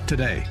 Follow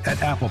today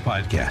at Apple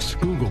Podcasts,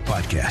 Google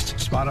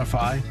Podcasts,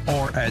 Spotify,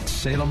 or at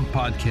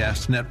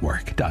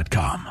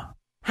SalemPodcastNetwork.com.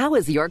 How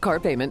is your car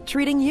payment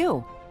treating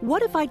you?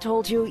 What if I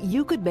told you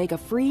you could make a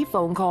free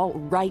phone call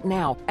right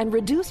now and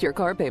reduce your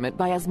car payment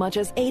by as much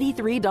as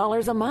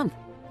 $83 a month?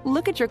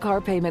 Look at your car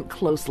payment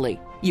closely.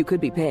 You could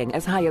be paying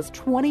as high as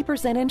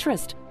 20%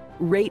 interest.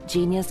 Rate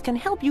Genius can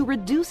help you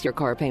reduce your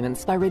car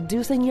payments by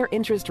reducing your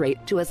interest rate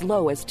to as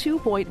low as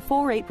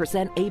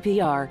 2.48%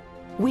 APR.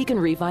 We can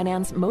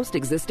refinance most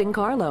existing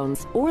car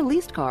loans or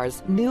leased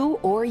cars, new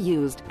or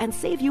used, and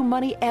save you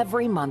money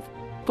every month.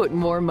 Put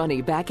more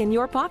money back in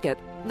your pocket.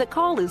 The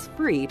call is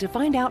free to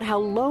find out how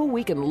low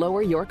we can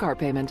lower your car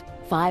payment.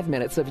 5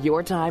 minutes of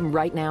your time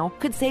right now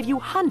could save you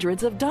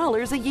hundreds of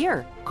dollars a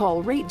year.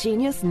 Call Rate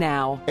Genius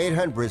now.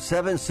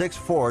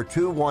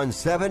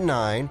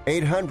 800-764-2179.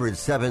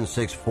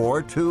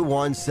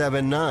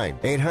 800-764-2179.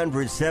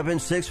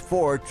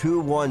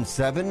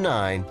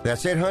 800-764-2179.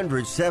 That's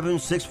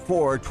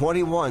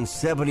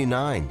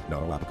 800-764-2179.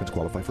 Not all applicants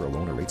qualify for a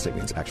loan or rate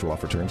savings. Actual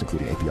offer terms,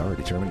 including APR, are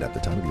determined at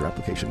the time of your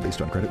application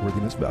based on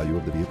creditworthiness, value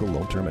of the vehicle,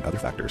 loan term, and other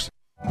factors.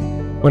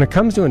 When it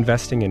comes to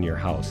investing in your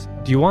house,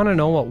 do you want to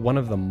know what one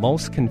of the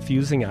most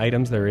confusing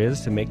items there is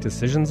to make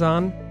decisions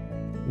on?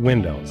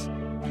 Windows.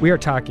 We are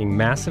talking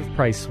massive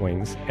price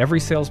swings,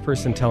 every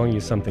salesperson telling you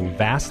something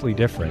vastly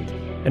different,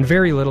 and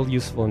very little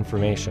useful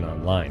information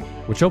online,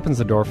 which opens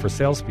the door for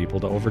salespeople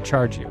to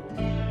overcharge you.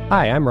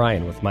 Hi, I'm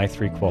Ryan with My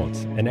 3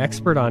 Quotes, an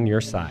expert on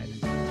your side.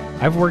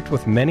 I've worked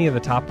with many of the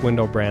top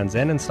window brands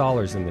and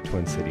installers in the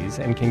Twin Cities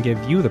and can give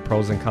you the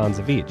pros and cons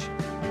of each.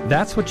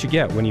 That's what you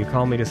get when you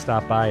call me to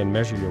stop by and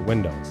measure your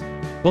windows.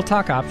 We'll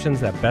talk options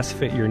that best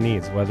fit your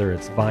needs, whether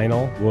it's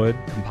vinyl, wood,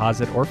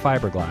 composite, or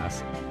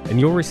fiberglass, and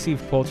you'll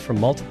receive quotes from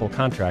multiple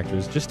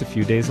contractors just a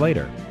few days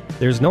later.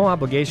 There's no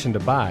obligation to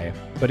buy,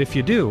 but if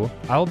you do,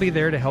 I'll be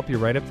there to help you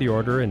write up the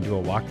order and do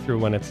a walkthrough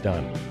when it's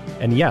done.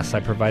 And yes,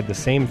 I provide the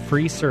same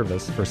free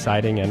service for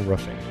siding and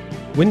roofing.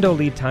 Window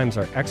lead times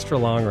are extra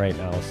long right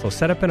now, so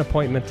set up an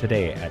appointment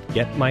today at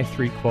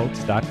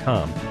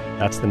getmy3quotes.com.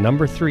 That's the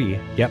number 3,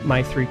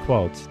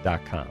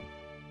 getmy3quotes.com.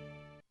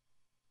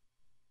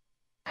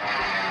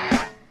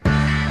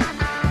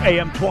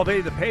 AM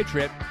 1280, The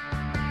Patriot,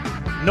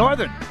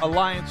 Northern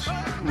Alliance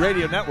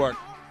Radio Network,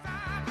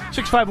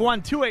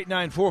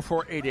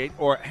 651-289-4488,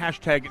 or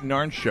hashtag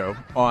Narn Show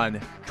on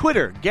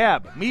Twitter,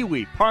 Gab,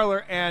 MeWe,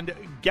 Parler, and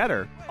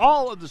Getter.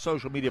 All of the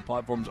social media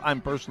platforms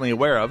I'm personally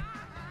aware of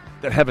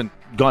that haven't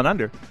gone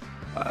under.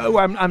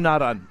 I'm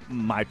not on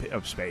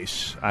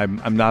MySpace.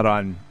 I'm not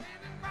on...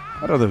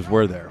 What others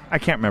were there? I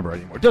can't remember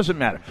anymore. Doesn't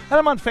matter. And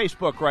I'm on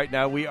Facebook right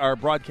now. We are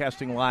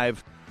broadcasting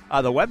live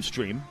the web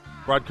stream,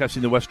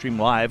 broadcasting the web stream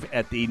live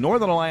at the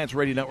Northern Alliance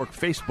Radio Network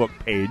Facebook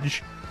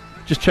page.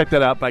 Just check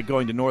that out by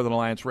going to Northern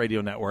Alliance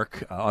Radio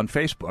Network on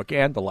Facebook,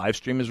 and the live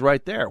stream is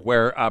right there,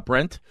 where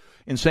Brent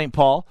in St.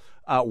 Paul,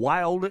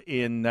 Wild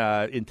in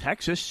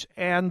Texas,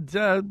 and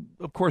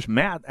of course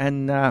Matt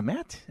in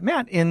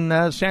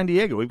San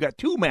Diego. We've got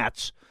 2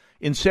 Matts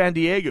in San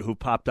Diego who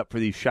popped up for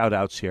these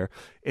shout-outs here.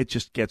 It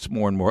just gets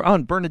more and more. Oh,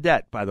 and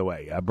Bernadette, by the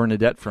way.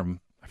 Bernadette from,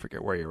 I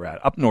forget where you're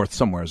at, up north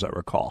somewhere, as I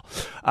recall.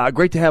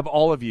 Great to have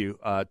all of you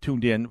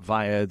tuned in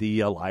via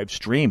the live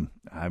stream.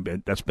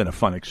 That's been a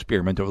fun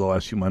experiment over the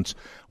last few months.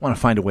 I want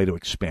to find a way to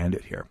expand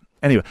it here.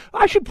 Anyway,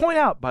 I should point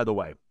out, by the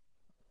way,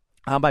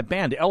 my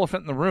band,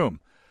 Elephant in the Room.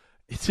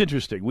 It's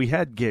interesting. We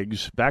had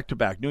gigs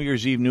back-to-back, New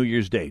Year's Eve, New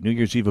Year's Day. New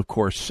Year's Eve, of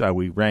course,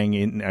 we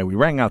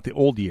rang out the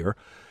old year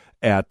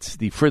at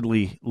the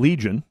Fridley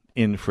Legion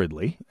in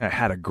Fridley. I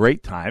had a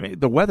great time.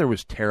 The weather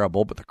was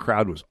terrible, but the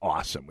crowd was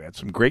awesome. We had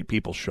some great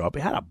people show up.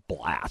 We had a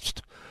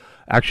blast.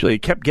 Actually,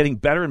 it kept getting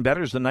better and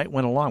better as the night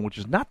went along, which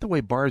is not the way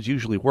bars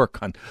usually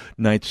work on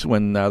nights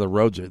when the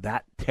roads are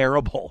that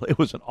terrible. It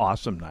was an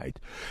awesome night.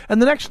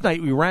 And the next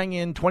night, we rang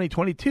in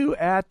 2022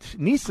 at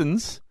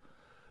Neeson's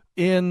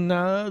in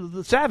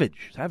the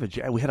Savage.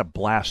 Yeah, we had a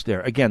blast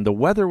there. Again, the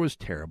weather was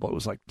terrible. It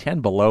was like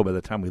 10 below by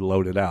the time we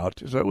loaded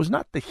out. So it was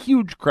not the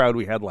huge crowd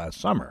we had last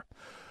summer.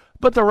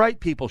 But the right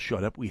people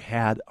showed up. We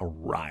had a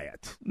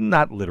riot.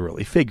 Not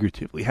literally,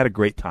 figuratively. Had a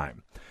great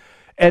time.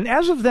 And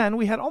as of then,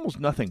 we had almost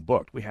nothing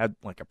booked. We had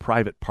like a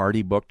private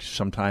party booked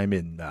sometime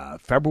in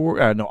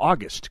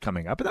August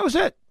coming up, and that was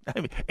it.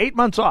 8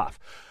 months off.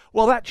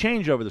 Well, that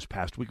changed over this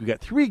past week. We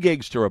got 3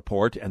 gigs to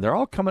report, and they're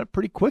all coming up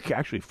pretty quick,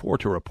 actually 4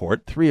 to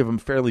report, 3 of them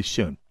fairly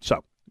soon.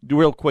 So, do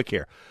real quick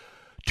here.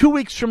 2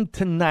 weeks from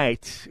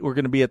tonight, we're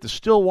going to be at the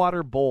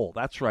Stillwater Bowl.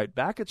 That's right,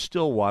 back at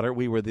Stillwater.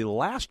 We were the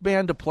last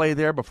band to play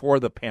there before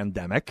the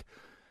pandemic.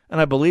 And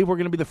I believe we're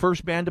going to be the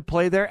first band to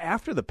play there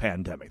after the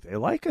pandemic. They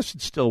like us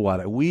at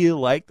Stillwater. We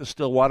like the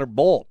Stillwater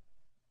Bowl.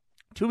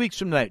 2 weeks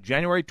from tonight,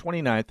 January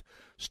 29th,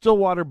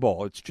 Stillwater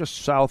Bowl. It's just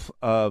south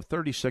of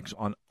 36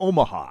 on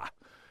Omaha.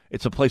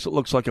 It's a place that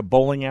looks like a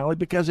bowling alley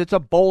because it's a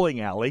bowling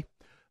alley,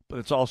 but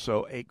it's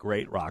also a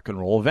great rock and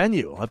roll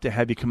venue. I'll have to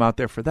have you come out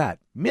there for that.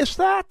 Miss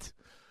that?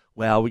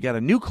 Well, we got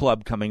a new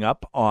club coming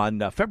up on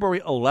February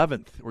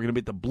 11th. We're going to be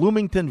at the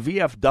Bloomington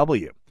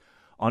VFW.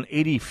 On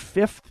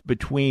 85th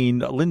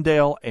between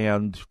Lindale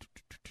and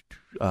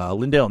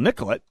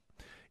Nicollet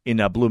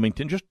in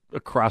Bloomington, just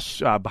across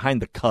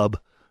behind the Cub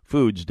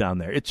Foods down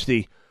there. It's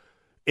the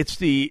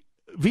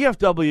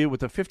VFW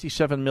with a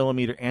 57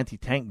 millimeter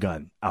anti-tank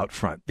gun out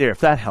front there, if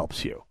that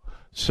helps you.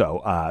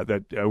 So we're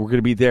going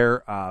to be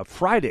there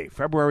Friday,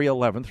 February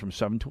 11th from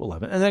 7 to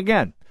 11. And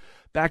again,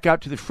 back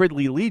out to the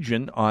Fridley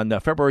Legion on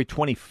February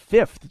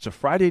 25th. It's a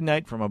Friday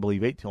night from, I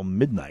believe, 8 till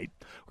midnight.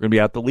 We're going to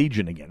be out the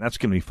Legion again. That's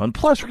going to be fun.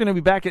 Plus, we're going to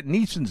be back at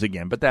Neeson's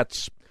again, but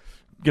that's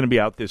going to be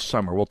out this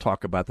summer. We'll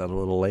talk about that a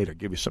little later,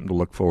 give you something to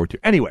look forward to.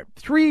 Anyway,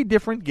 3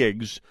 different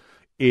gigs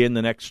in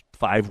the next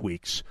 5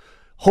 weeks.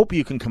 Hope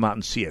you can come out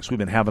and see us. We've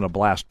been having a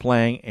blast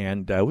playing,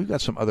 and we've got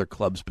some other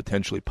clubs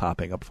potentially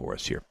popping up for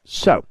us here.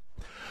 So,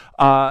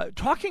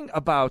 talking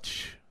about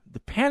the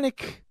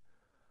panic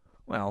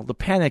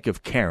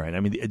of Karen. I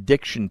mean, the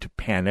addiction to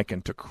panic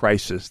and to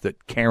crisis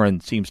that Karen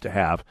seems to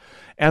have.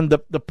 And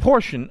the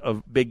portion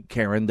of Big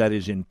Karen that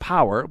is in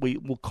power, we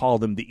will call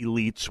them the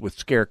elites with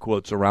scare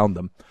quotes around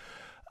them,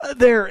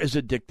 they're as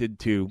addicted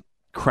to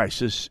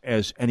crisis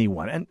as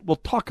anyone. And we'll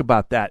talk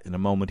about that in a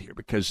moment here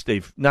because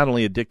they've not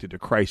only addicted to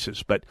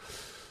crisis, but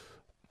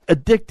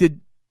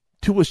addicted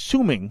to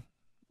assuming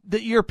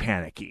that you're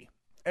panicky.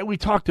 And we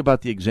talked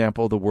about the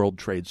example of the World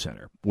Trade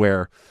Center,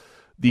 where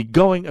the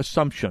going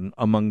assumption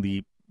among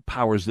the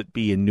powers that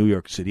be in New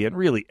York City, and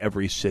really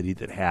every city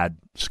that had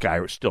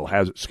still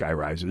has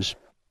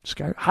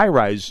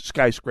high-rise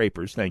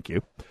skyscrapers, thank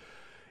you,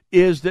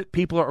 is that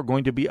people are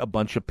going to be a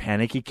bunch of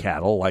panicky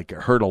cattle, like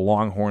a herd of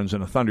longhorns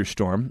in a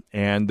thunderstorm,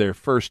 and their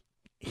first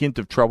hint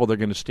of trouble, they're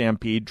going to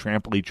stampede,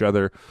 trample each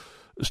other,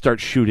 start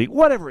shooting,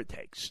 whatever it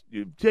takes.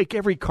 You take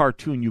every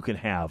cartoon you can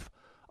have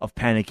of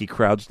panicky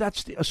crowds.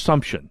 That's the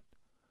assumption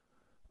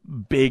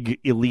Big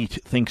Elite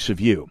thinks of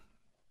you.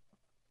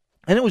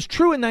 And it was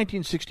true in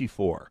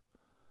 1964,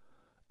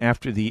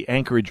 after the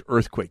Anchorage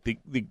earthquake,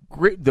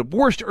 the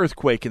worst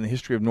earthquake in the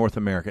history of North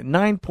America,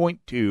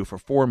 9.2 for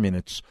 4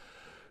 minutes,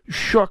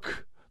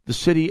 shook the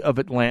city of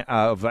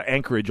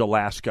Anchorage,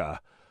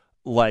 Alaska,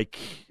 like,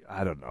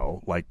 I don't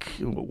know, like,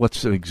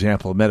 what's an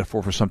example, a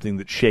metaphor for something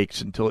that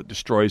shakes until it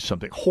destroys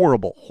something?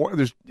 Horrible.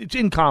 It's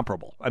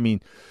incomparable. I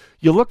mean,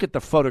 you look at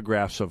the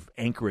photographs of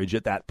Anchorage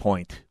at that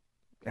point,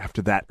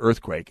 after that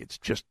earthquake, it's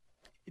just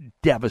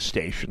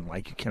devastation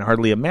like you can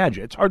hardly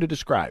imagine. It's hard to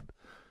describe.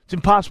 It's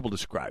impossible to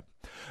describe.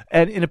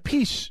 And in a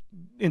piece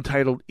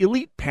entitled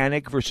Elite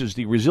Panic versus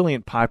the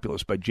Resilient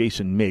Populace by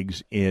Jason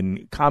Miggs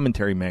in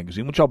Commentary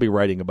Magazine, which I'll be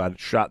writing about at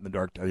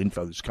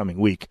shotinthedark.info this coming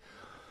week,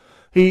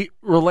 he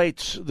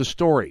relates the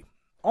story.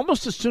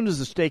 Almost as soon as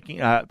the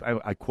staking,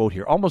 I quote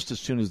here, almost as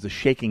soon as the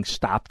shaking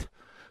stopped,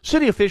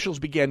 city officials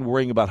began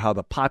worrying about how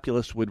the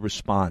populace would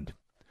respond.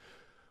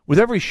 With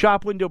every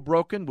shop window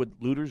broken, would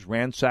looters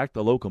ransack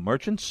the local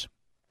merchants?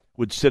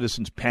 Would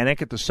citizens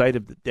panic at the sight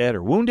of the dead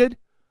or wounded?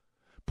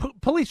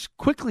 Police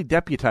quickly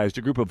deputized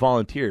a group of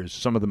volunteers,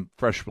 some of them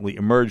freshly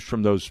emerged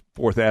from those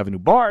 4th Avenue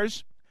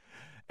bars,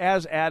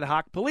 as ad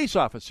hoc police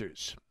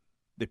officers.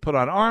 They put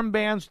on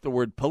armbands, the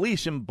word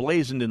police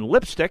emblazoned in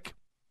lipstick.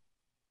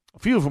 A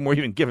few of them were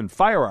even given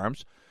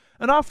firearms,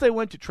 and off they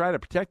went to try to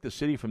protect the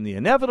city from the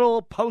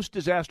inevitable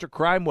post-disaster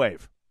crime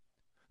wave.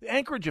 The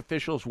Anchorage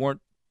officials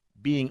weren't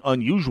being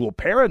unusual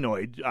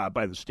paranoid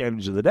by the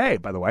standards of the day,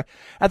 by the way.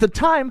 At the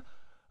time,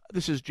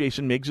 this is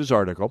Jason Miggs'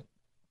 article,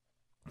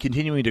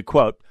 continuing to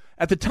quote,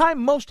 at the time,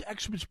 most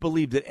experts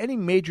believed that any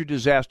major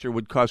disaster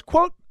would cause,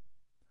 quote,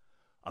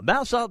 a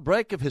mass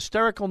outbreak of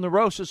hysterical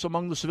neurosis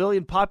among the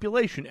civilian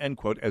population, end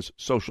quote, as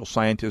social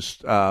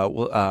scientist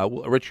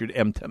Richard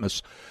M.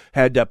 Timmis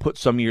had put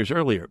some years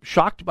earlier.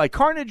 Shocked by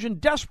carnage and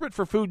desperate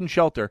for food and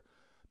shelter,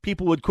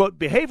 people would, quote,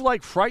 behave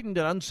like frightened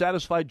and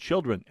unsatisfied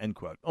children, end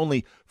quote.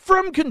 Only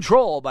firm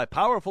control by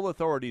powerful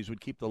authorities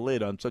would keep the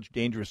lid on such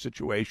dangerous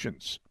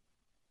situations.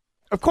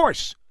 Of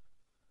course,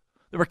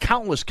 there were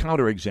countless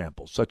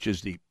counterexamples, such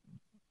as the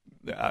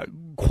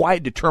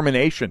quiet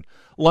determination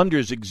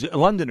Londoners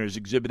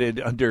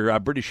exhibited under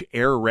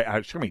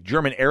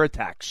German air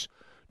attacks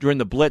during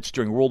the Blitz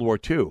during World War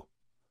II.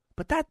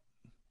 But that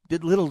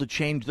did little to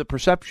change the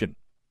perception.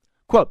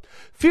 Quote,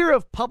 fear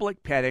of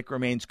public panic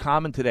remains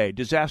common today.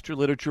 Disaster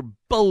literature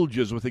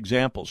bulges with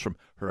examples from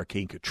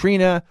Hurricane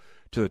Katrina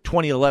to the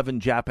 2011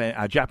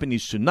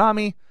 Japanese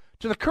tsunami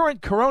to the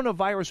current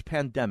coronavirus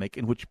pandemic,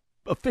 in which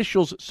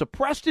officials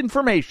suppressed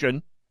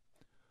information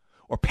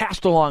or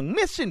passed along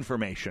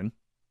misinformation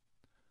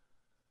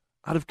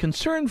out of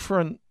concern for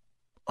an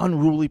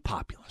unruly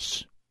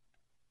populace.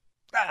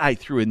 I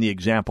threw in the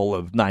example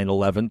of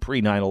 9/11,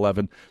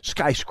 pre-9/11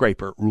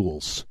 skyscraper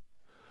rules.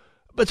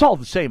 But it's all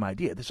the same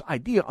idea, this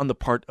idea on the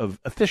part of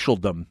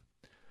officialdom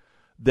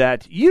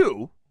that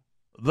you,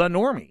 the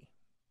normie,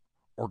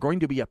 are going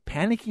to be a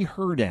panicky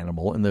herd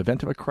animal in the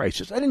event of a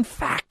crisis. And in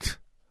fact,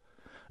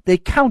 they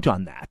count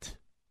on that.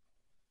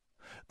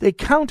 They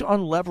count on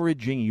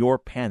leveraging your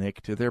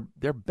panic to their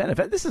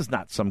benefit. This is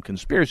not some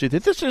conspiracy.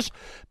 This is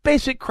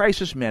basic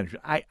crisis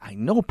management. I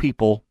know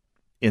people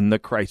in the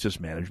crisis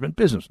management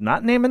business,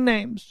 not naming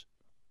names,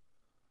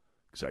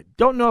 because I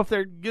don't know if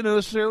they're going to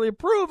necessarily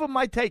approve of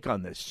my take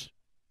on this.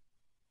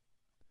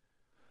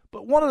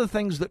 But one of the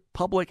things that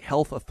public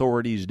health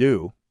authorities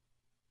do,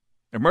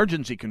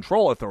 emergency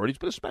control authorities,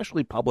 but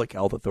especially public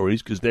health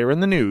authorities, because they're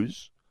in the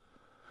news,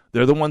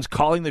 they're the ones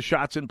calling the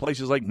shots in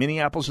places like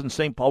Minneapolis and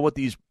St. Paul with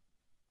these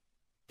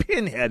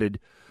pinheaded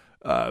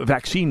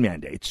vaccine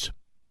mandates.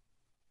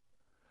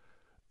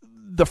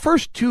 The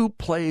first two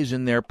plays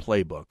in their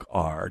playbook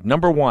are,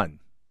 number one,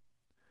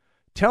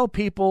 tell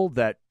people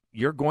that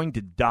you're going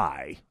to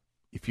die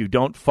if you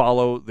don't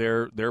follow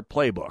their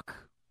playbook,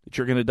 that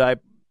you're going to die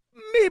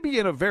maybe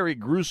in a very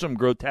gruesome,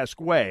 grotesque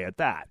way at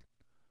that.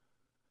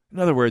 In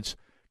other words,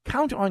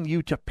 count on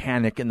you to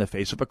panic in the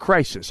face of a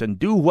crisis and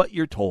do what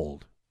you're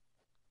told.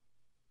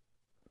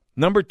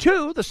 Number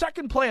two, the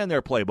second play in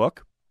their playbook,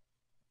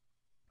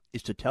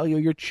 is to tell you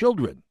your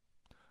children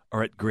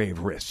are at grave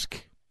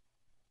risk.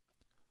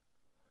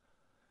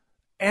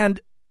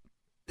 And,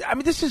 I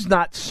mean, this is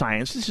not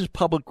science. This is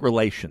public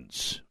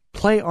relations.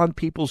 Play on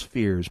people's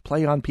fears.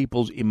 Play on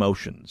people's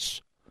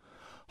emotions.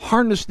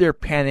 Harness their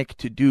panic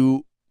to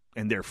do,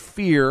 and their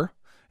fear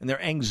and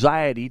their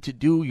anxiety to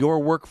do your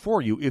work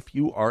for you if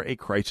you are a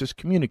crisis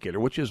communicator,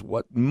 which is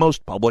what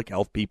most public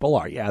health people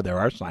are. Yeah, there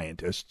are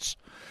scientists.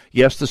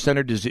 Yes, the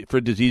Center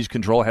for Disease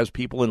Control has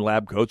people in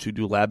lab coats who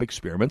do lab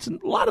experiments,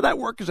 and a lot of that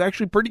work is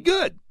actually pretty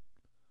good.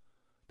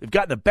 They've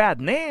gotten a bad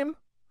name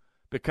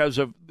because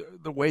of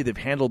the way they've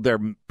handled their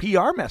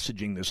PR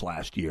messaging this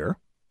last year.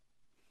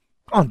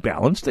 On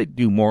balance, they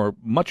do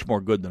much more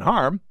good than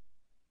harm.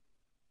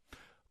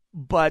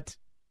 But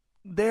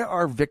they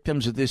are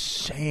victims of this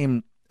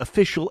same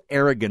official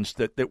arrogance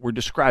that we're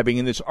describing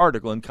in this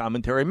article in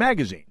Commentary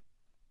Magazine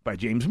by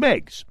James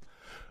Meigs.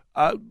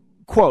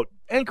 Quote,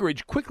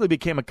 Anchorage quickly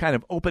became a kind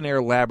of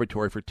open-air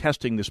laboratory for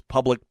testing this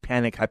public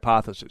panic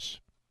hypothesis.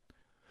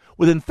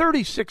 Within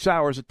 36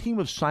 hours, a team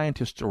of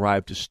scientists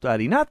arrived to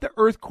study not the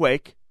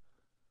earthquake,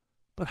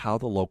 but how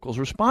the locals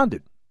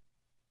responded.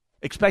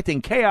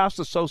 Expecting chaos,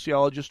 the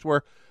sociologists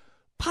were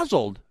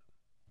puzzled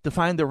to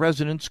find the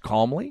residents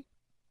calmly,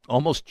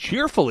 almost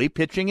cheerfully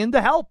pitching in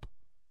to help.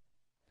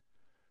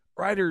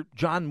 Writer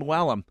John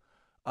Mooallem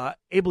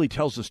ably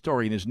tells the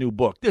story in his new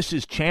book, This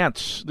is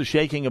Chance, the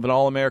Shaking of an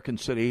All-American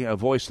City, a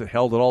Voice that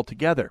Held It All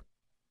Together.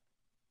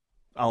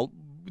 I'll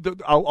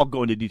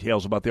go into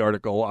details about the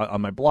article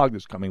on my blog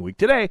this coming week.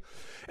 Today,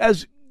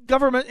 as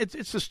government,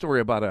 it's a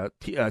story about a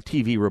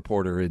TV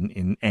reporter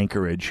in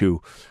Anchorage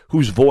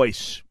whose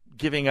voice,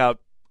 giving out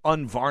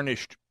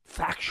unvarnished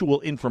factual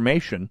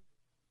information,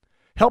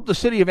 helped the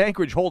city of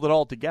Anchorage hold it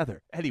all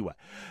together. Anyway,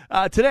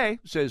 today,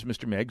 says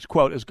Mr. Meigs,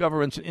 quote, as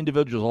governments and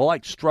individuals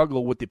alike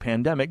struggle with the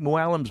pandemic,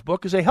 Mooallem's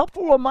book is a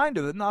helpful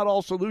reminder that not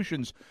all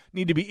solutions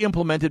need to be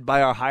implemented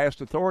by our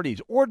highest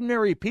authorities.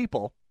 Ordinary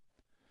people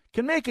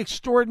can make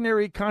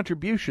extraordinary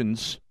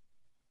contributions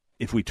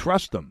if we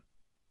trust them.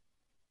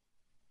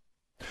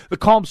 The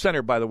calm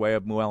center, by the way,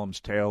 of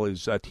Mooallem's tale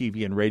is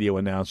TV and radio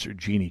announcer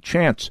Jeannie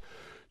Chance.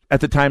 At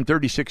the time,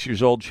 36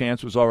 years old,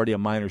 Chance was already a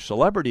minor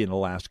celebrity in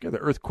Alaska. The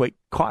earthquake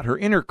caught her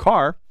in her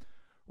car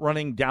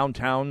running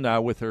downtown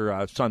with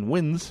her son,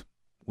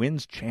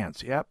 Wins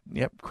Chance. Yep,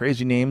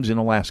 crazy names in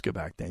Alaska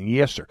back then.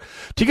 Yes, sir.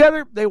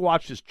 Together, they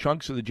watched as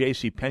chunks of the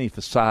JCPenney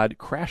facade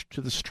crashed to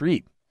the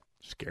street.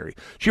 Scary.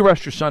 She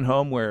rushed her son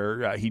home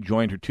where he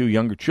joined her two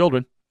younger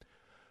children.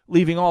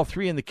 Leaving all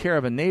three in the care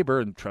of a neighbor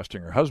and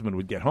trusting her husband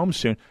would get home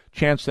soon,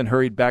 Chance then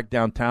hurried back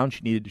downtown.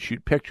 She needed to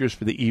shoot pictures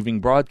for the evening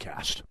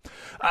broadcast.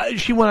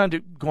 She went on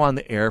to go on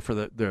the air for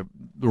the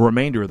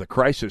remainder of the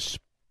crisis.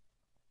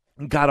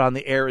 Got on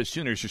the air as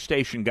soon as her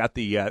station got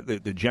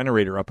the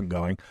generator up and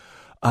going,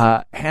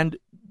 and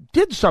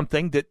did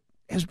something that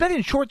has been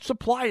in short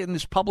supply in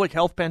this public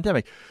health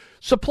pandemic.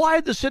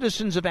 Supplied the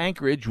citizens of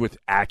Anchorage with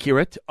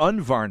accurate,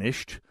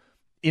 unvarnished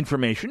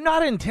information,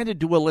 not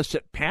intended to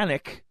elicit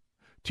panic,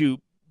 to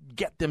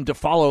get them to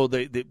follow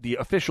the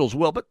officials'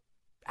 will, but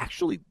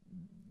actually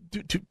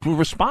to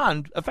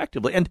respond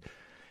effectively.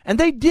 And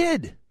they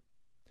did,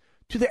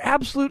 to the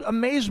absolute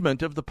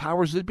amazement of the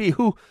powers that be,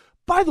 who,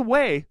 by the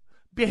way,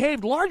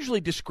 behaved largely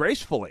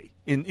disgracefully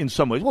in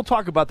some ways. We'll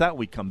talk about that when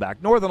we come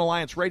back. Northern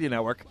Alliance Radio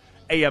Network,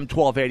 AM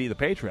 1280, The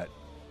Patriot.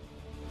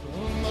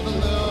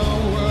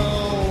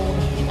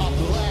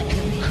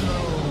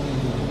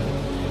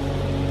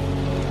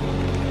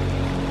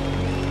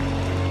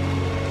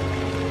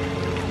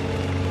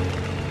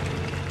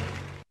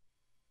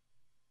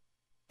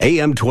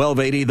 AM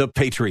 1280, The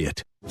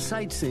Patriot.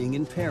 Sightseeing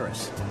in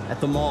Paris, at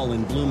the mall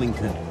in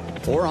Bloomington,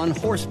 or on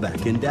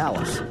horseback in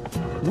Dallas.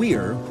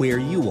 We're where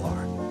you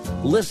are.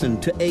 Listen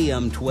to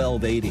AM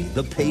 1280,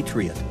 The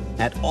Patriot,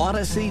 at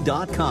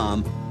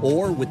Odyssey.com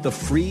or with the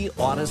free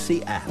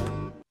Odyssey app.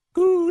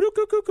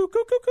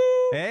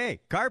 Hey,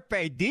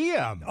 carpe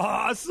diem.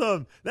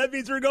 Awesome. That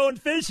means we're going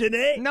fishing,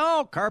 eh?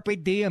 No,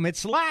 carpe diem,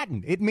 it's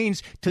Latin. It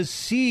means to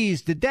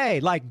seize the day,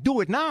 like do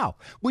it now,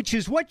 which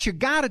is what you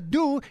got to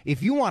do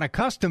if you want a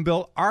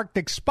custom-built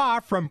Arctic spa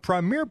from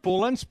Premier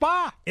Pool and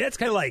Spa. Yeah, it's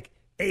kind of like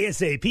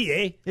ASAP,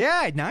 eh?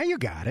 Yeah, now you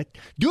got it.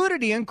 Due to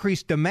the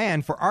increased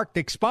demand for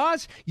Arctic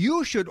spas,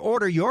 you should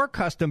order your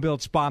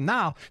custom-built spa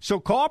now. So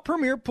call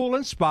Premier Pool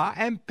and Spa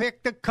and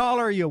pick the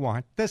color you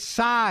want, the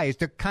size,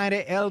 the kind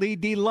of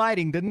LED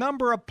lighting, the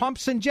number of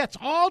pumps and jets,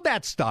 all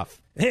that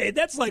stuff. Hey,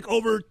 that's like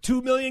over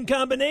 2 million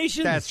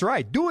combinations. That's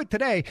right. Do it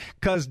today,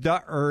 because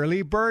the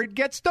early bird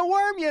gets the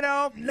worm, you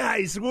know.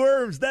 Nice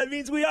worms. That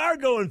means we are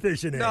going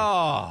fishing, eh?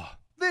 Oh.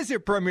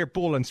 Visit Premier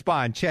Pool and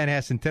Spa in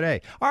Chanhassen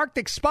today.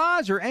 Arctic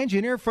spas are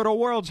engineered for the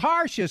world's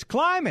harshest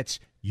climates.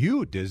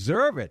 You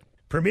deserve it.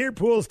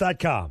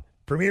 PremierPools.com.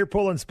 Premier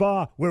Pool and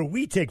Spa, where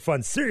we take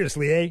fun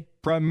seriously, eh?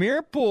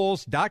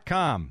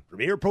 PremierPools.com.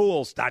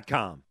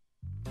 PremierPools.com.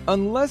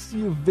 Unless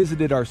you've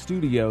visited our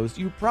studios,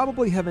 you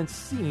probably haven't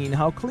seen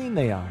how clean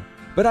they are.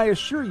 But I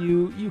assure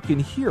you, you can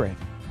hear it.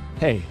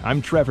 Hey,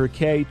 I'm Trevor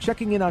Kay,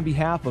 checking in on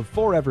behalf of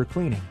Forever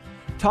Cleaning.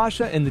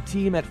 Tasha and the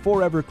team at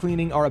Forever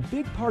Cleaning are a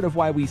big part of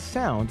why we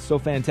sound so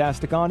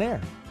fantastic on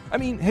air. I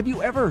mean, have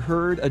you ever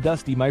heard a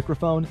dusty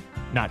microphone?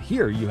 Not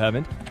here, you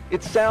haven't.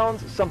 It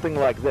sounds something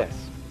like this.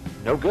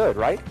 No good,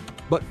 right?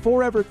 But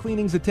Forever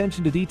Cleaning's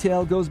attention to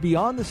detail goes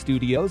beyond the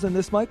studios and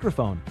this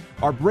microphone.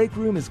 Our break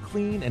room is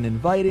clean and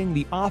inviting,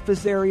 the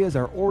office areas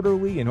are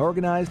orderly and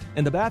organized,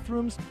 and the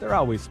bathrooms, they're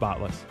always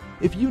spotless.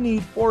 If you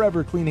need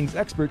Forever Cleaning's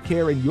expert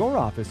care in your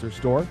office or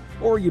store,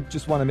 or you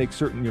just want to make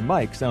certain your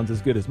mic sounds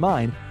as good as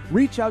mine,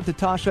 reach out to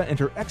Tasha and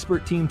her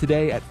expert team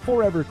today at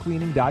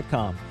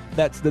forevercleaning.com.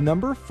 That's the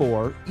number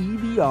 4,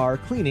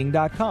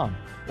 EVRcleaning.com.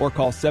 Or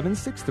call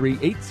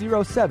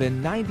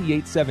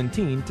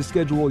 763-807-9817 to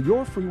schedule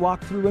your free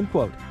walkthrough and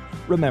quote.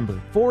 Remember,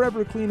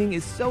 Forever Cleaning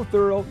is so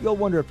thorough, you'll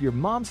wonder if your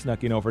mom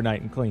snuck in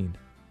overnight and cleaned.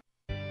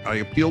 I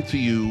appeal to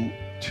you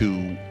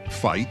to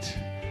fight.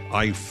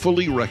 I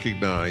fully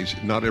recognize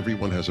not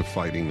everyone has a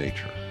fighting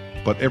nature,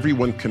 but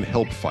everyone can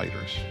help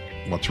fighters.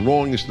 What's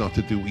wrong is not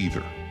to do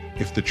either.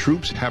 If the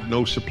troops have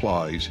no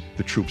supplies,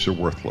 the troops are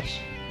worthless.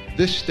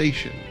 This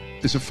station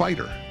is a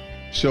fighter.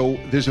 So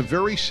there's a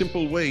very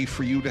simple way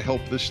for you to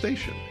help this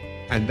station,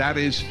 and that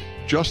is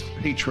just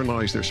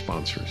patronize their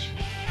sponsors.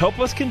 Help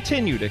us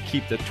continue to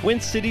keep the Twin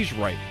Cities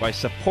right by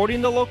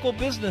supporting the local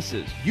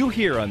businesses you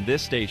hear on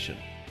this station.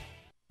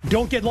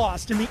 Don't get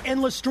lost in the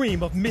endless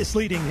stream of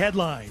misleading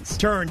headlines.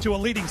 Turn to a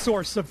leading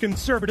source of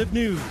conservative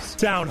news.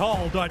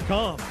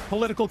 Townhall.com.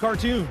 Political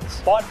cartoons,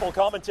 thoughtful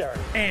commentary,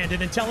 and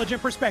an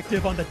intelligent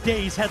perspective on the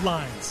day's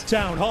headlines.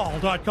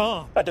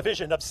 Townhall.com, a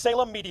division of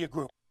Salem Media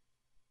Group.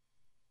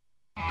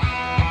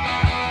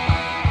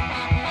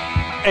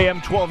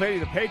 AM 1280,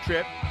 The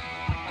Patriot.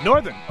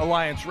 Northern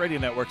Alliance Radio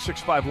Network,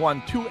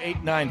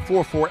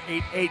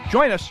 651-289-4488.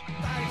 Join us,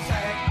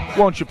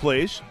 won't you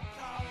please?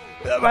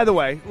 By the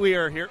way, we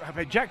are here.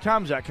 Jack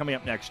Tomczak coming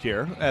up next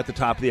here at the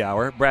top of the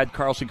hour. Brad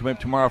Carlson coming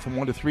up tomorrow from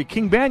 1 to 3.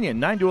 King Banyan,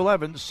 9 to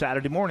 11,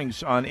 Saturday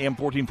mornings on AM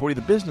 1440,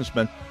 The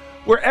Businessman.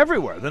 We're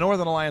everywhere, the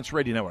Northern Alliance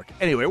Radio Network.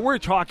 Anyway, we're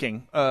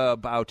talking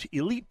about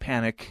elite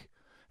panic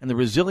and the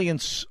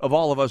resilience of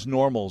all of us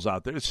normals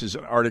out there. This is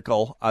an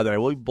article that I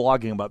will be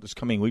blogging about this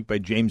coming week by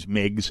James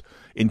Miggs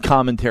in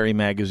Commentary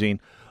Magazine.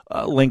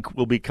 Link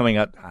will be coming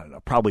out, I don't know,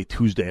 probably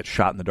Tuesday at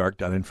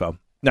shotinthedark.info.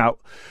 Now,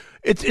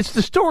 it's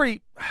the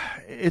story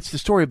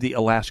of the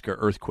Alaska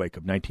earthquake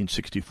of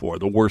 1964,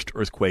 the worst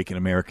earthquake in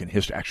American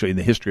history, actually in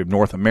the history of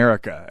North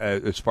America,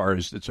 as far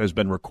as it has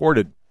been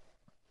recorded.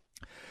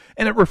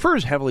 And it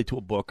refers heavily to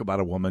a book about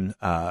a woman,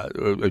 a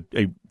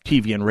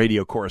TV and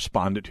radio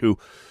correspondent who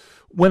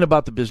went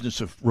about the business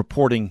of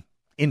reporting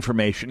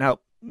information. Now,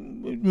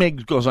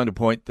 Meg goes on to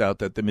point out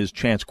that the Ms.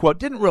 Chance, quote,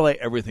 didn't relay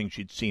everything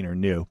she'd seen or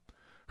knew.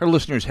 Her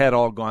listeners had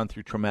all gone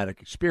through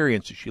traumatic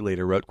experiences, she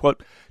later wrote.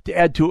 Quote, to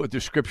add to it a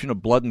description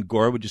of blood and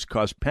gore would just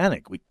cause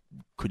panic. We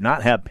could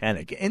not have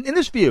panic. In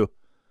this view,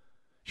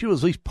 She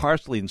was at least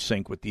partially in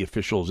sync with the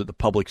officials at the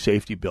public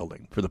safety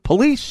building. For the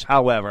police,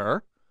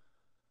 however,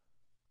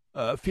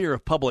 fear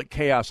of public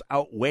chaos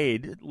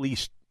outweighed, at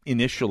least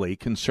initially,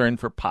 concern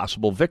for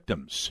possible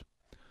victims.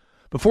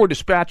 Before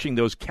dispatching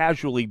those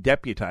casually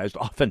deputized,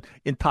 often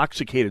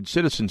intoxicated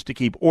citizens to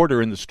keep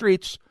order in the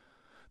streets,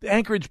 the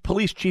Anchorage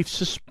police chief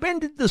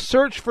suspended the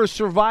search for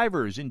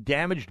survivors in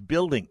damaged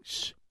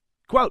buildings.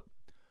 Quote,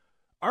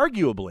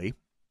 arguably,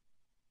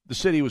 the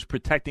city was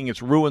protecting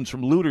its ruins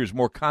from looters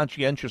more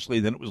conscientiously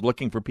than it was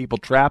looking for people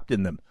trapped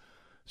in them,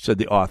 said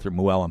the author,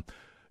 Muellum.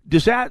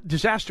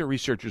 Disaster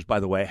researchers, by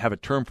the way, have a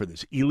term for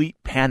this, elite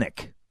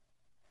panic.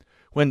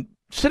 When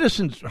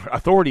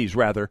authorities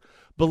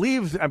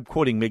believe, I'm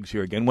quoting Miggs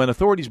here again, when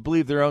authorities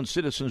believe their own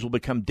citizens will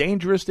become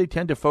dangerous, they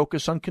tend to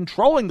focus on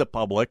controlling the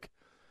public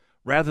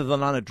rather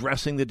than on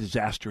addressing the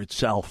disaster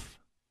itself.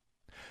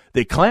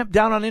 They clamp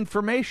down on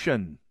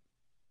information.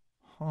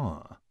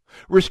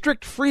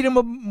 Restrict freedom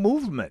of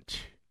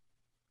movement.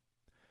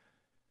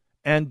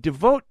 And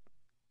devote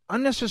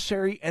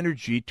unnecessary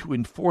energy to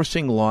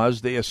enforcing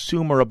laws they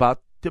assume are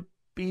about to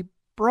be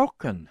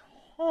broken.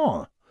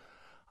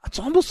 It's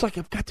almost like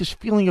I've got this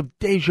feeling of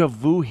deja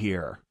vu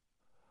here.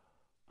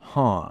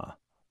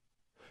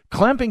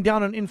 Clamping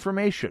down on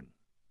information.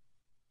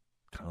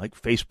 Kind of like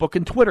Facebook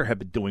and Twitter have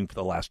been doing for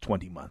the last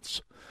 20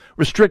 months.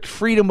 Restrict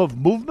freedom of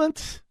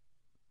movement?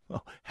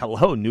 Well,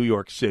 hello, New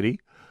York City.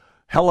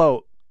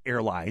 Hello,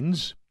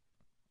 airlines.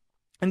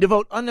 And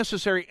devote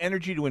unnecessary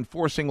energy to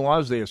enforcing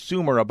laws they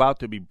assume are about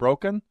to be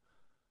broken?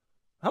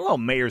 Hello,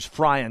 Mayors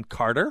Fry and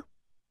Carter.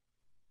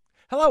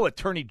 Hello,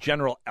 Attorney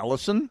General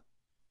Ellison.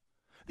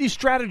 These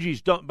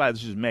strategies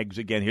this is Meggs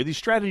again here, these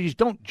strategies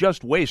don't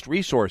just waste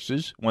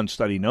resources, one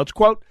study notes,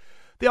 quote,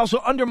 they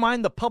also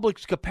undermine the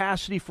public's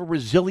capacity for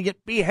resilient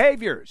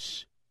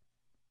behaviors.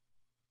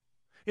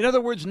 In other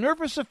words,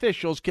 nervous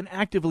officials can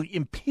actively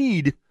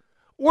impede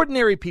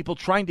ordinary people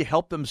trying to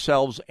help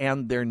themselves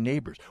and their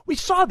neighbors. We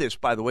saw this,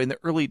 by the way, in the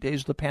early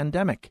days of the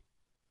pandemic.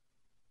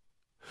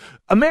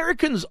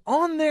 Americans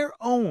on their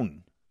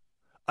own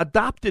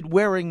adopted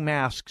wearing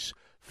masks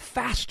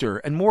faster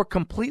and more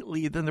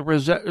completely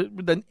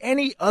than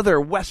any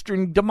other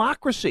Western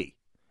democracy,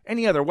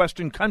 any other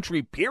Western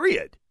country,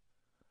 period.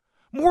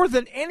 More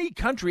than any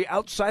country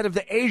outside of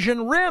the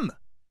Asian Rim.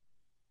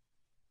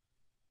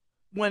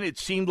 When it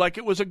seemed like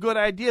it was a good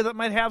idea that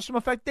might have some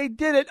effect, they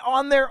did it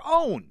on their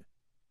own.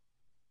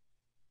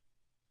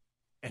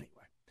 Anyway,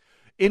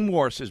 in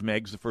war, says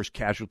Meggs, the first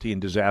casualty in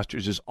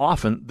disasters is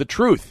often the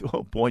truth.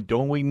 Oh boy,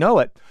 don't we know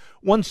it.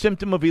 One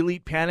symptom of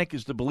elite panic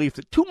is the belief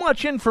that too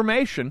much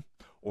information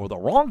or the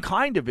wrong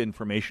kind of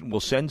information will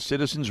send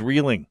citizens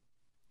reeling.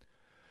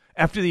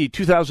 After the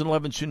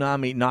 2011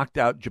 tsunami knocked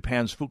out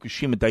Japan's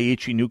Fukushima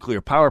Daiichi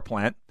nuclear power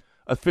plant,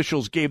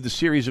 officials gave the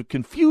series of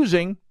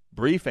confusing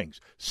briefings.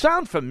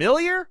 Sound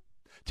familiar?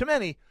 To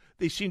many,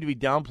 they seem to be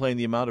downplaying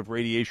the amount of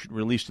radiation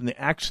released in the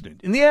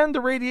accident. In the end,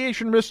 the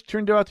radiation risk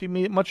turned out to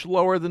be much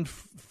lower than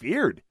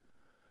feared,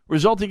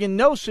 resulting in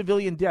no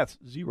civilian deaths,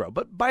 0.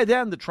 But by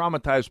then, the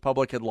traumatized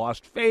public had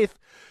lost faith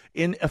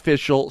in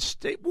official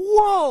state.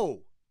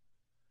 Whoa!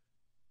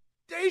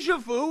 Deja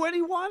vu,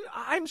 anyone?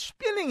 I'm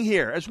spinning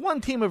here. As one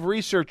team of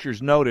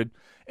researchers noted,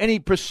 any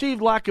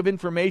perceived lack of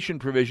information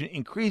provision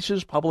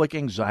increases public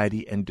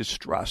anxiety and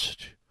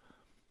distrust.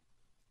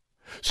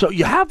 So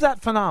you have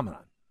that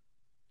phenomenon.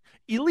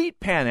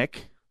 Elite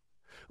panic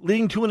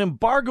leading to an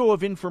embargo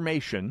of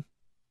information,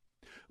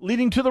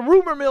 leading to the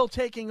rumor mill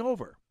taking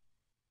over.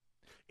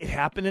 It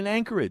happened in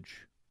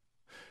Anchorage.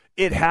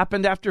 It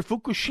happened after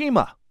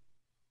Fukushima.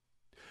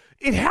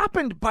 It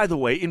happened, by the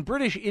way, in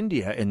British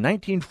India in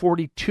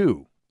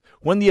 1942,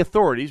 when the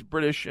authorities,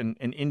 British and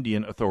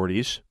Indian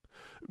authorities,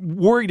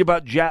 worried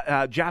about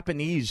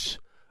Japanese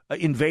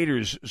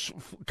invaders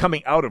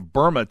coming out of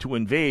Burma to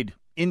invade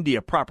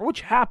India proper,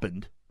 which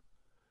happened,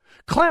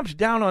 clamped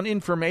down on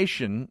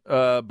information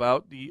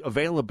about the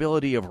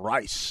availability of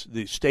rice,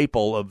 the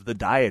staple of the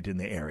diet in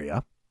the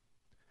area,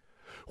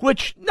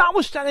 which,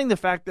 notwithstanding the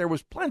fact there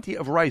was plenty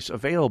of rice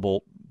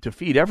available to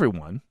feed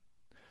everyone,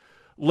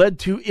 led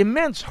to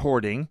immense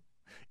hoarding,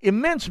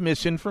 immense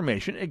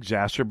misinformation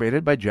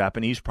exacerbated by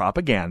Japanese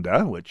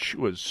propaganda, which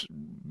was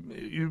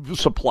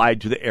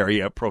supplied to the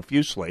area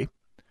profusely,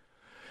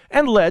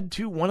 and led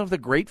to one of the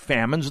great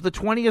famines of the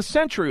 20th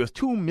century with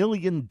 2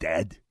 million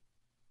dead,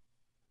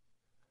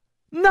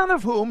 none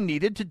of whom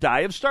needed to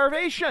die of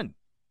starvation.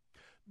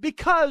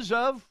 Because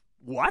of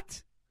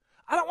what?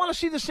 I don't want to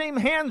see the same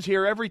hands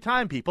here every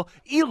time, people.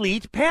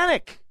 Elite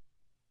panic.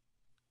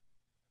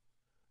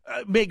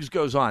 Miggs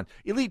goes on.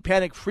 Elite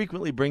panic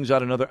frequently brings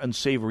out another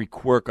unsavory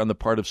quirk on the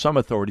part of some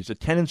authorities, a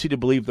tendency to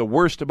believe the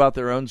worst about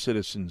their own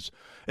citizens.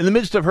 In the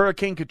midst of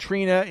Hurricane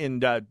Katrina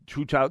in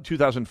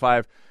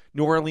 2005,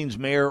 New Orleans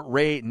Mayor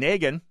Ray,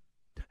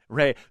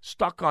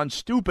 stuck on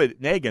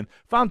stupid Nagin,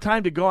 found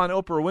time to go on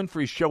Oprah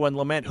Winfrey's show and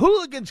lament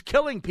hooligans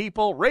killing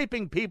people,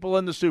 raping people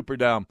in the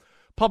Superdome.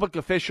 Public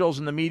officials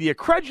and the media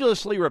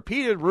credulously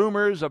repeated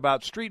rumors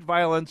about street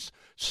violence,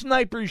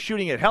 snipers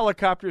shooting at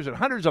helicopters, and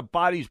hundreds of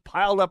bodies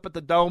piled up at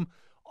the Dome,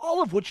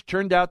 all of which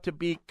turned out to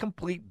be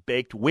complete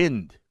baked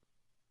wind.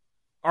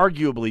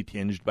 Arguably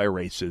tinged by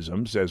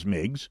racism, says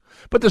Miggs,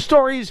 but the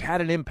stories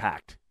had an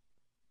impact.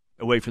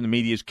 Away from the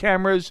media's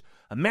cameras,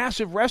 a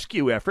massive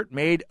rescue effort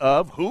made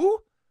of who?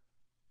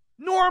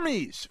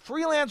 Normies,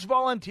 freelance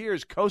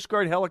volunteers, Coast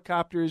Guard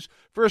helicopters,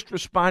 first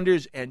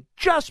responders, and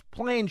just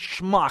plain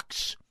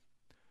schmucks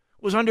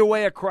was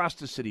underway across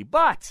the city.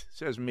 But,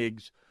 says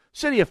Miggs,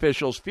 city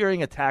officials,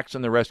 fearing attacks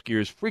on the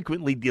rescuers,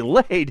 frequently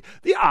delayed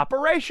the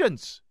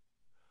operations.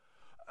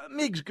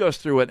 Miggs goes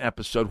through an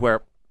episode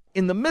where,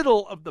 in the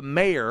middle of the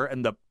mayor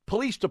and the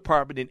police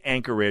department in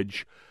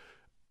Anchorage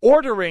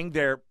ordering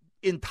their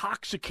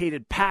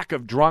intoxicated pack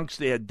of drunks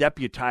they had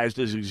deputized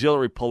as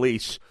auxiliary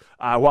police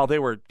while they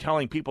were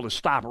telling people to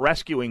stop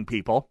rescuing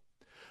people,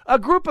 a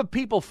group of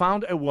people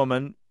found a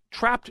woman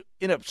trapped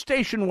in a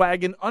station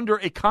wagon under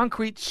a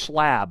concrete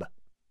slab.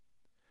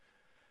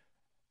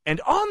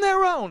 And on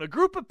their own, a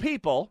group of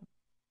people,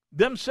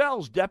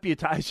 themselves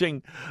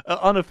deputizing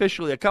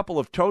unofficially a couple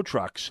of tow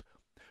trucks,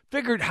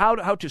 figured how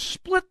to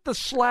split the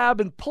slab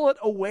and pull it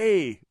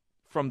away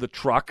from the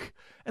truck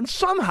and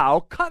somehow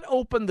cut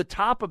open the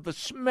top of the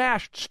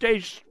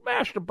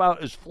smashed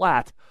about as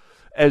flat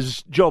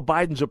as Joe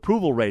Biden's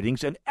approval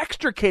ratings, and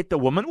extricate the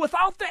woman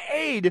without the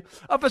aid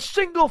of a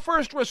single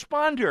first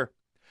responder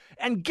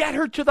and get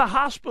her to the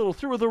hospital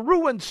through the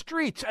ruined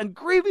streets. And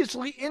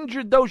grievously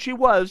injured though she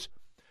was,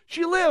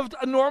 she lived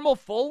a normal,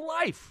 full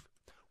life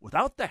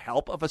without the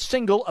help of a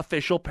single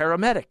official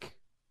paramedic.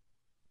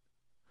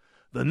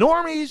 The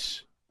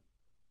normies,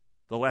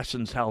 the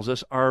lesson tells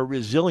us, are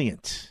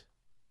resilient,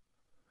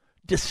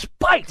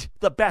 despite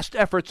the best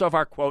efforts of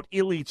our, quote,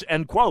 elites,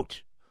 end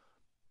quote.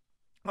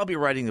 I'll be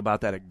writing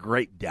about that at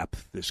great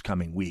depth this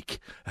coming week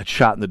at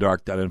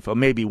shotinthedark.info,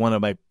 maybe one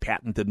of my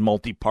patented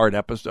multi-part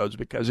episodes,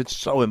 because it's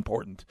so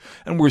important.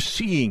 And we're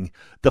seeing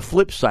the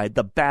flip side,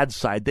 the bad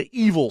side, the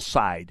evil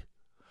side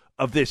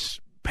of this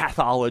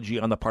pathology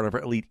on the part of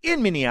our elite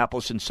in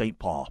Minneapolis and St.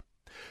 Paul.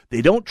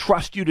 They don't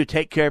trust you to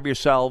take care of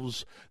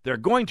yourselves. They're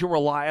going to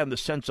rely on the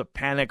sense of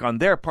panic on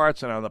their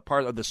parts and on the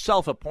part of the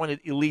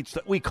self-appointed elites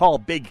that we call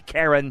Big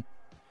Karen.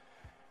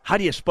 How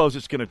do you suppose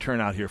it's going to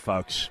turn out here,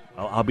 folks?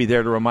 I'll be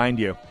there to remind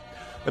you.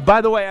 And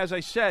by the way, as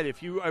I said,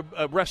 if you are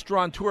a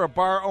restaurateur, a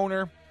bar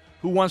owner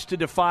who wants to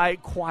defy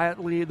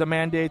quietly the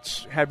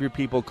mandates, have your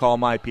people call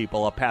my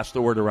people. I'll pass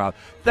the word around.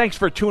 Thanks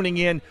for tuning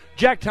in.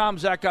 Jack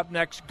Tomczak up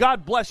next.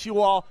 God bless you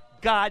all.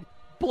 God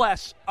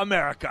bless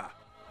America.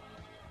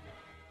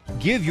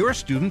 Give your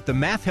student the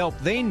math help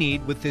they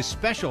need with this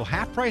special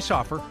half-price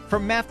offer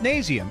from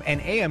Mathnasium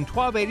and AM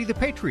 1280 The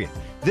Patriot.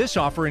 This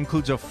offer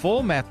includes a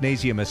full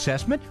Mathnasium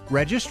assessment,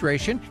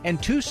 registration,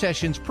 and 2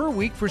 sessions per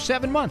week for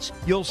 7 months.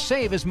 You'll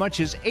save as much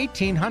as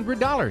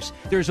 $1,800.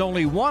 There's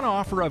only one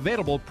offer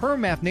available per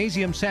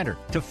Mathnasium Center.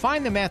 To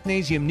find the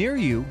Mathnasium near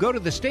you, go to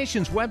the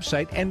station's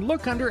website and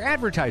look under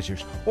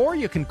advertisers. Or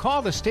you can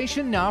call the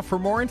station now for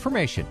more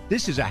information.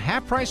 This is a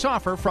half-price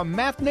offer from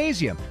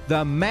Mathnasium,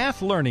 the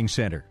Math Learning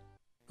Center.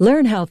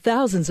 Learn how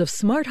thousands of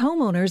smart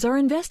homeowners are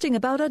investing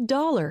about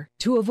 $1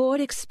 to avoid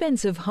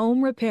expensive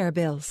home repair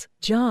bills.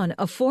 John,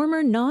 a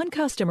former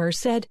non-customer,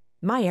 said,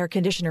 "My air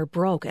conditioner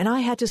broke and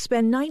I had to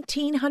spend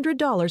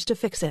 $1,900 to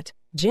fix it."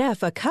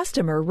 Jeff, a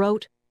customer,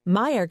 wrote,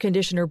 "My air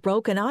conditioner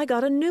broke and I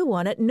got a new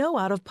one at no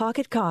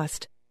out-of-pocket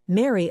cost."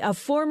 Mary, a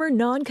former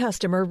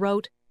non-customer,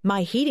 wrote,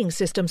 "My heating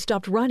system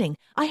stopped running.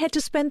 I had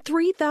to spend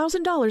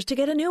 $3,000 to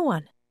get a new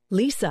one."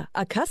 Lisa,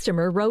 a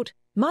customer, wrote,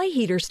 "My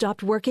heater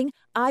stopped working.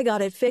 I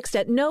got it fixed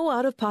at no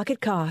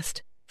out-of-pocket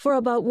cost." For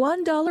about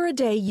 $1 a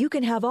day, you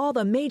can have all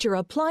the major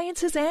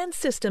appliances and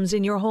systems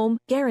in your home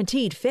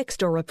guaranteed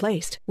fixed or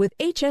replaced with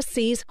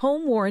HSC's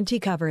home warranty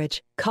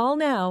coverage. Call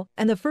now,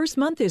 and the first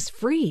month is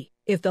free.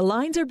 If the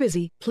lines are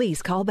busy,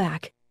 please call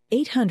back.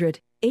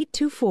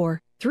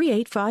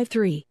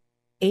 800-824-3853.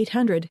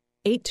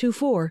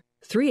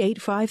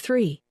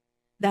 800-824-3853.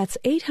 That's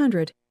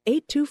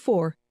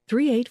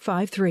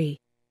 800-824-3853.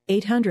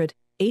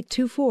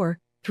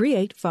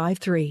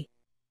 800-824-3853.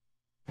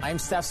 I'm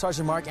Staff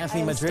Sergeant Mark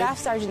Anthony Madrid. Staff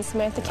Sergeant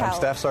Samantha Cowell. I'm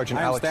Staff Sergeant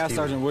Alex Staff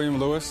Sergeant William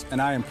Lewis,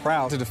 and I am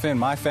proud to defend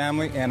my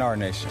family and our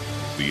nation.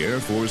 The Air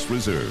Force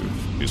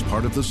Reserve is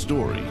part of the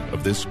story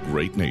of this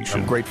great nation.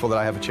 I'm grateful that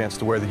I have a chance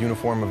to wear the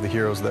uniform of the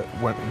heroes that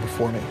went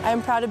before me. I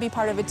am proud to be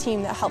part of a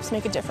team that helps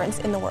make a difference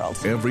in the world.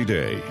 Every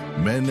day,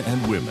 men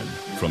and women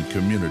from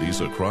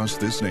communities across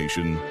this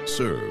nation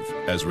serve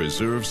as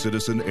reserve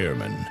citizen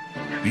airmen.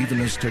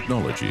 Even as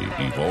technology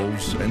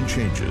evolves and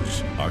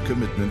changes, our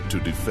commitment to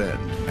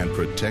defend and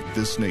protect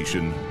this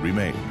nation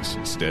remains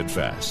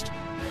steadfast.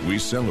 We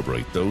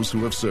celebrate those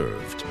who have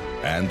served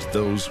and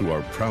those who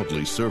are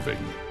proudly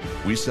serving.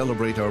 We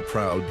celebrate our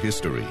proud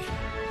history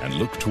and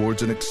look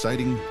towards an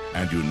exciting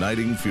and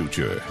uniting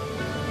future.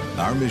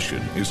 Our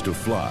mission is to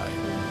fly,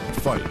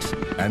 fight,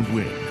 and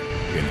win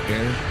in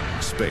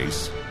air,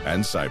 space,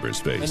 and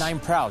cyberspace. And I'm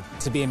proud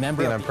to be a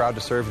member. And I'm proud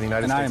to serve the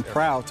United States. And I am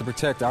proud to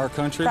protect our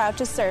country. Proud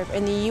to serve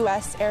in the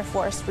U.S. Air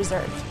Force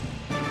Reserve.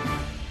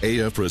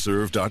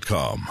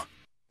 AFReserve.com.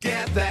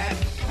 Get that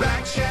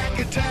Rack Shack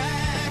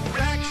attack,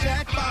 Rack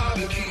Shack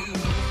barbecue.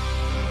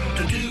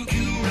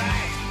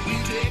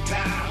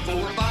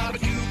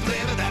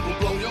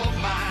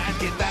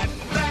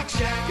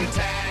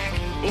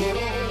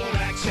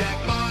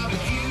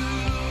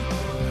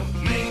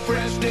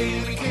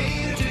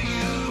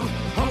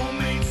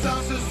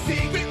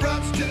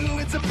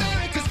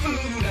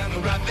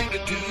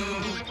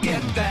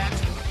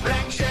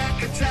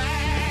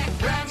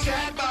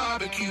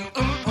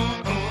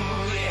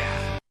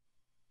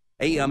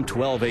 AM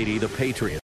 1280, The Patriot.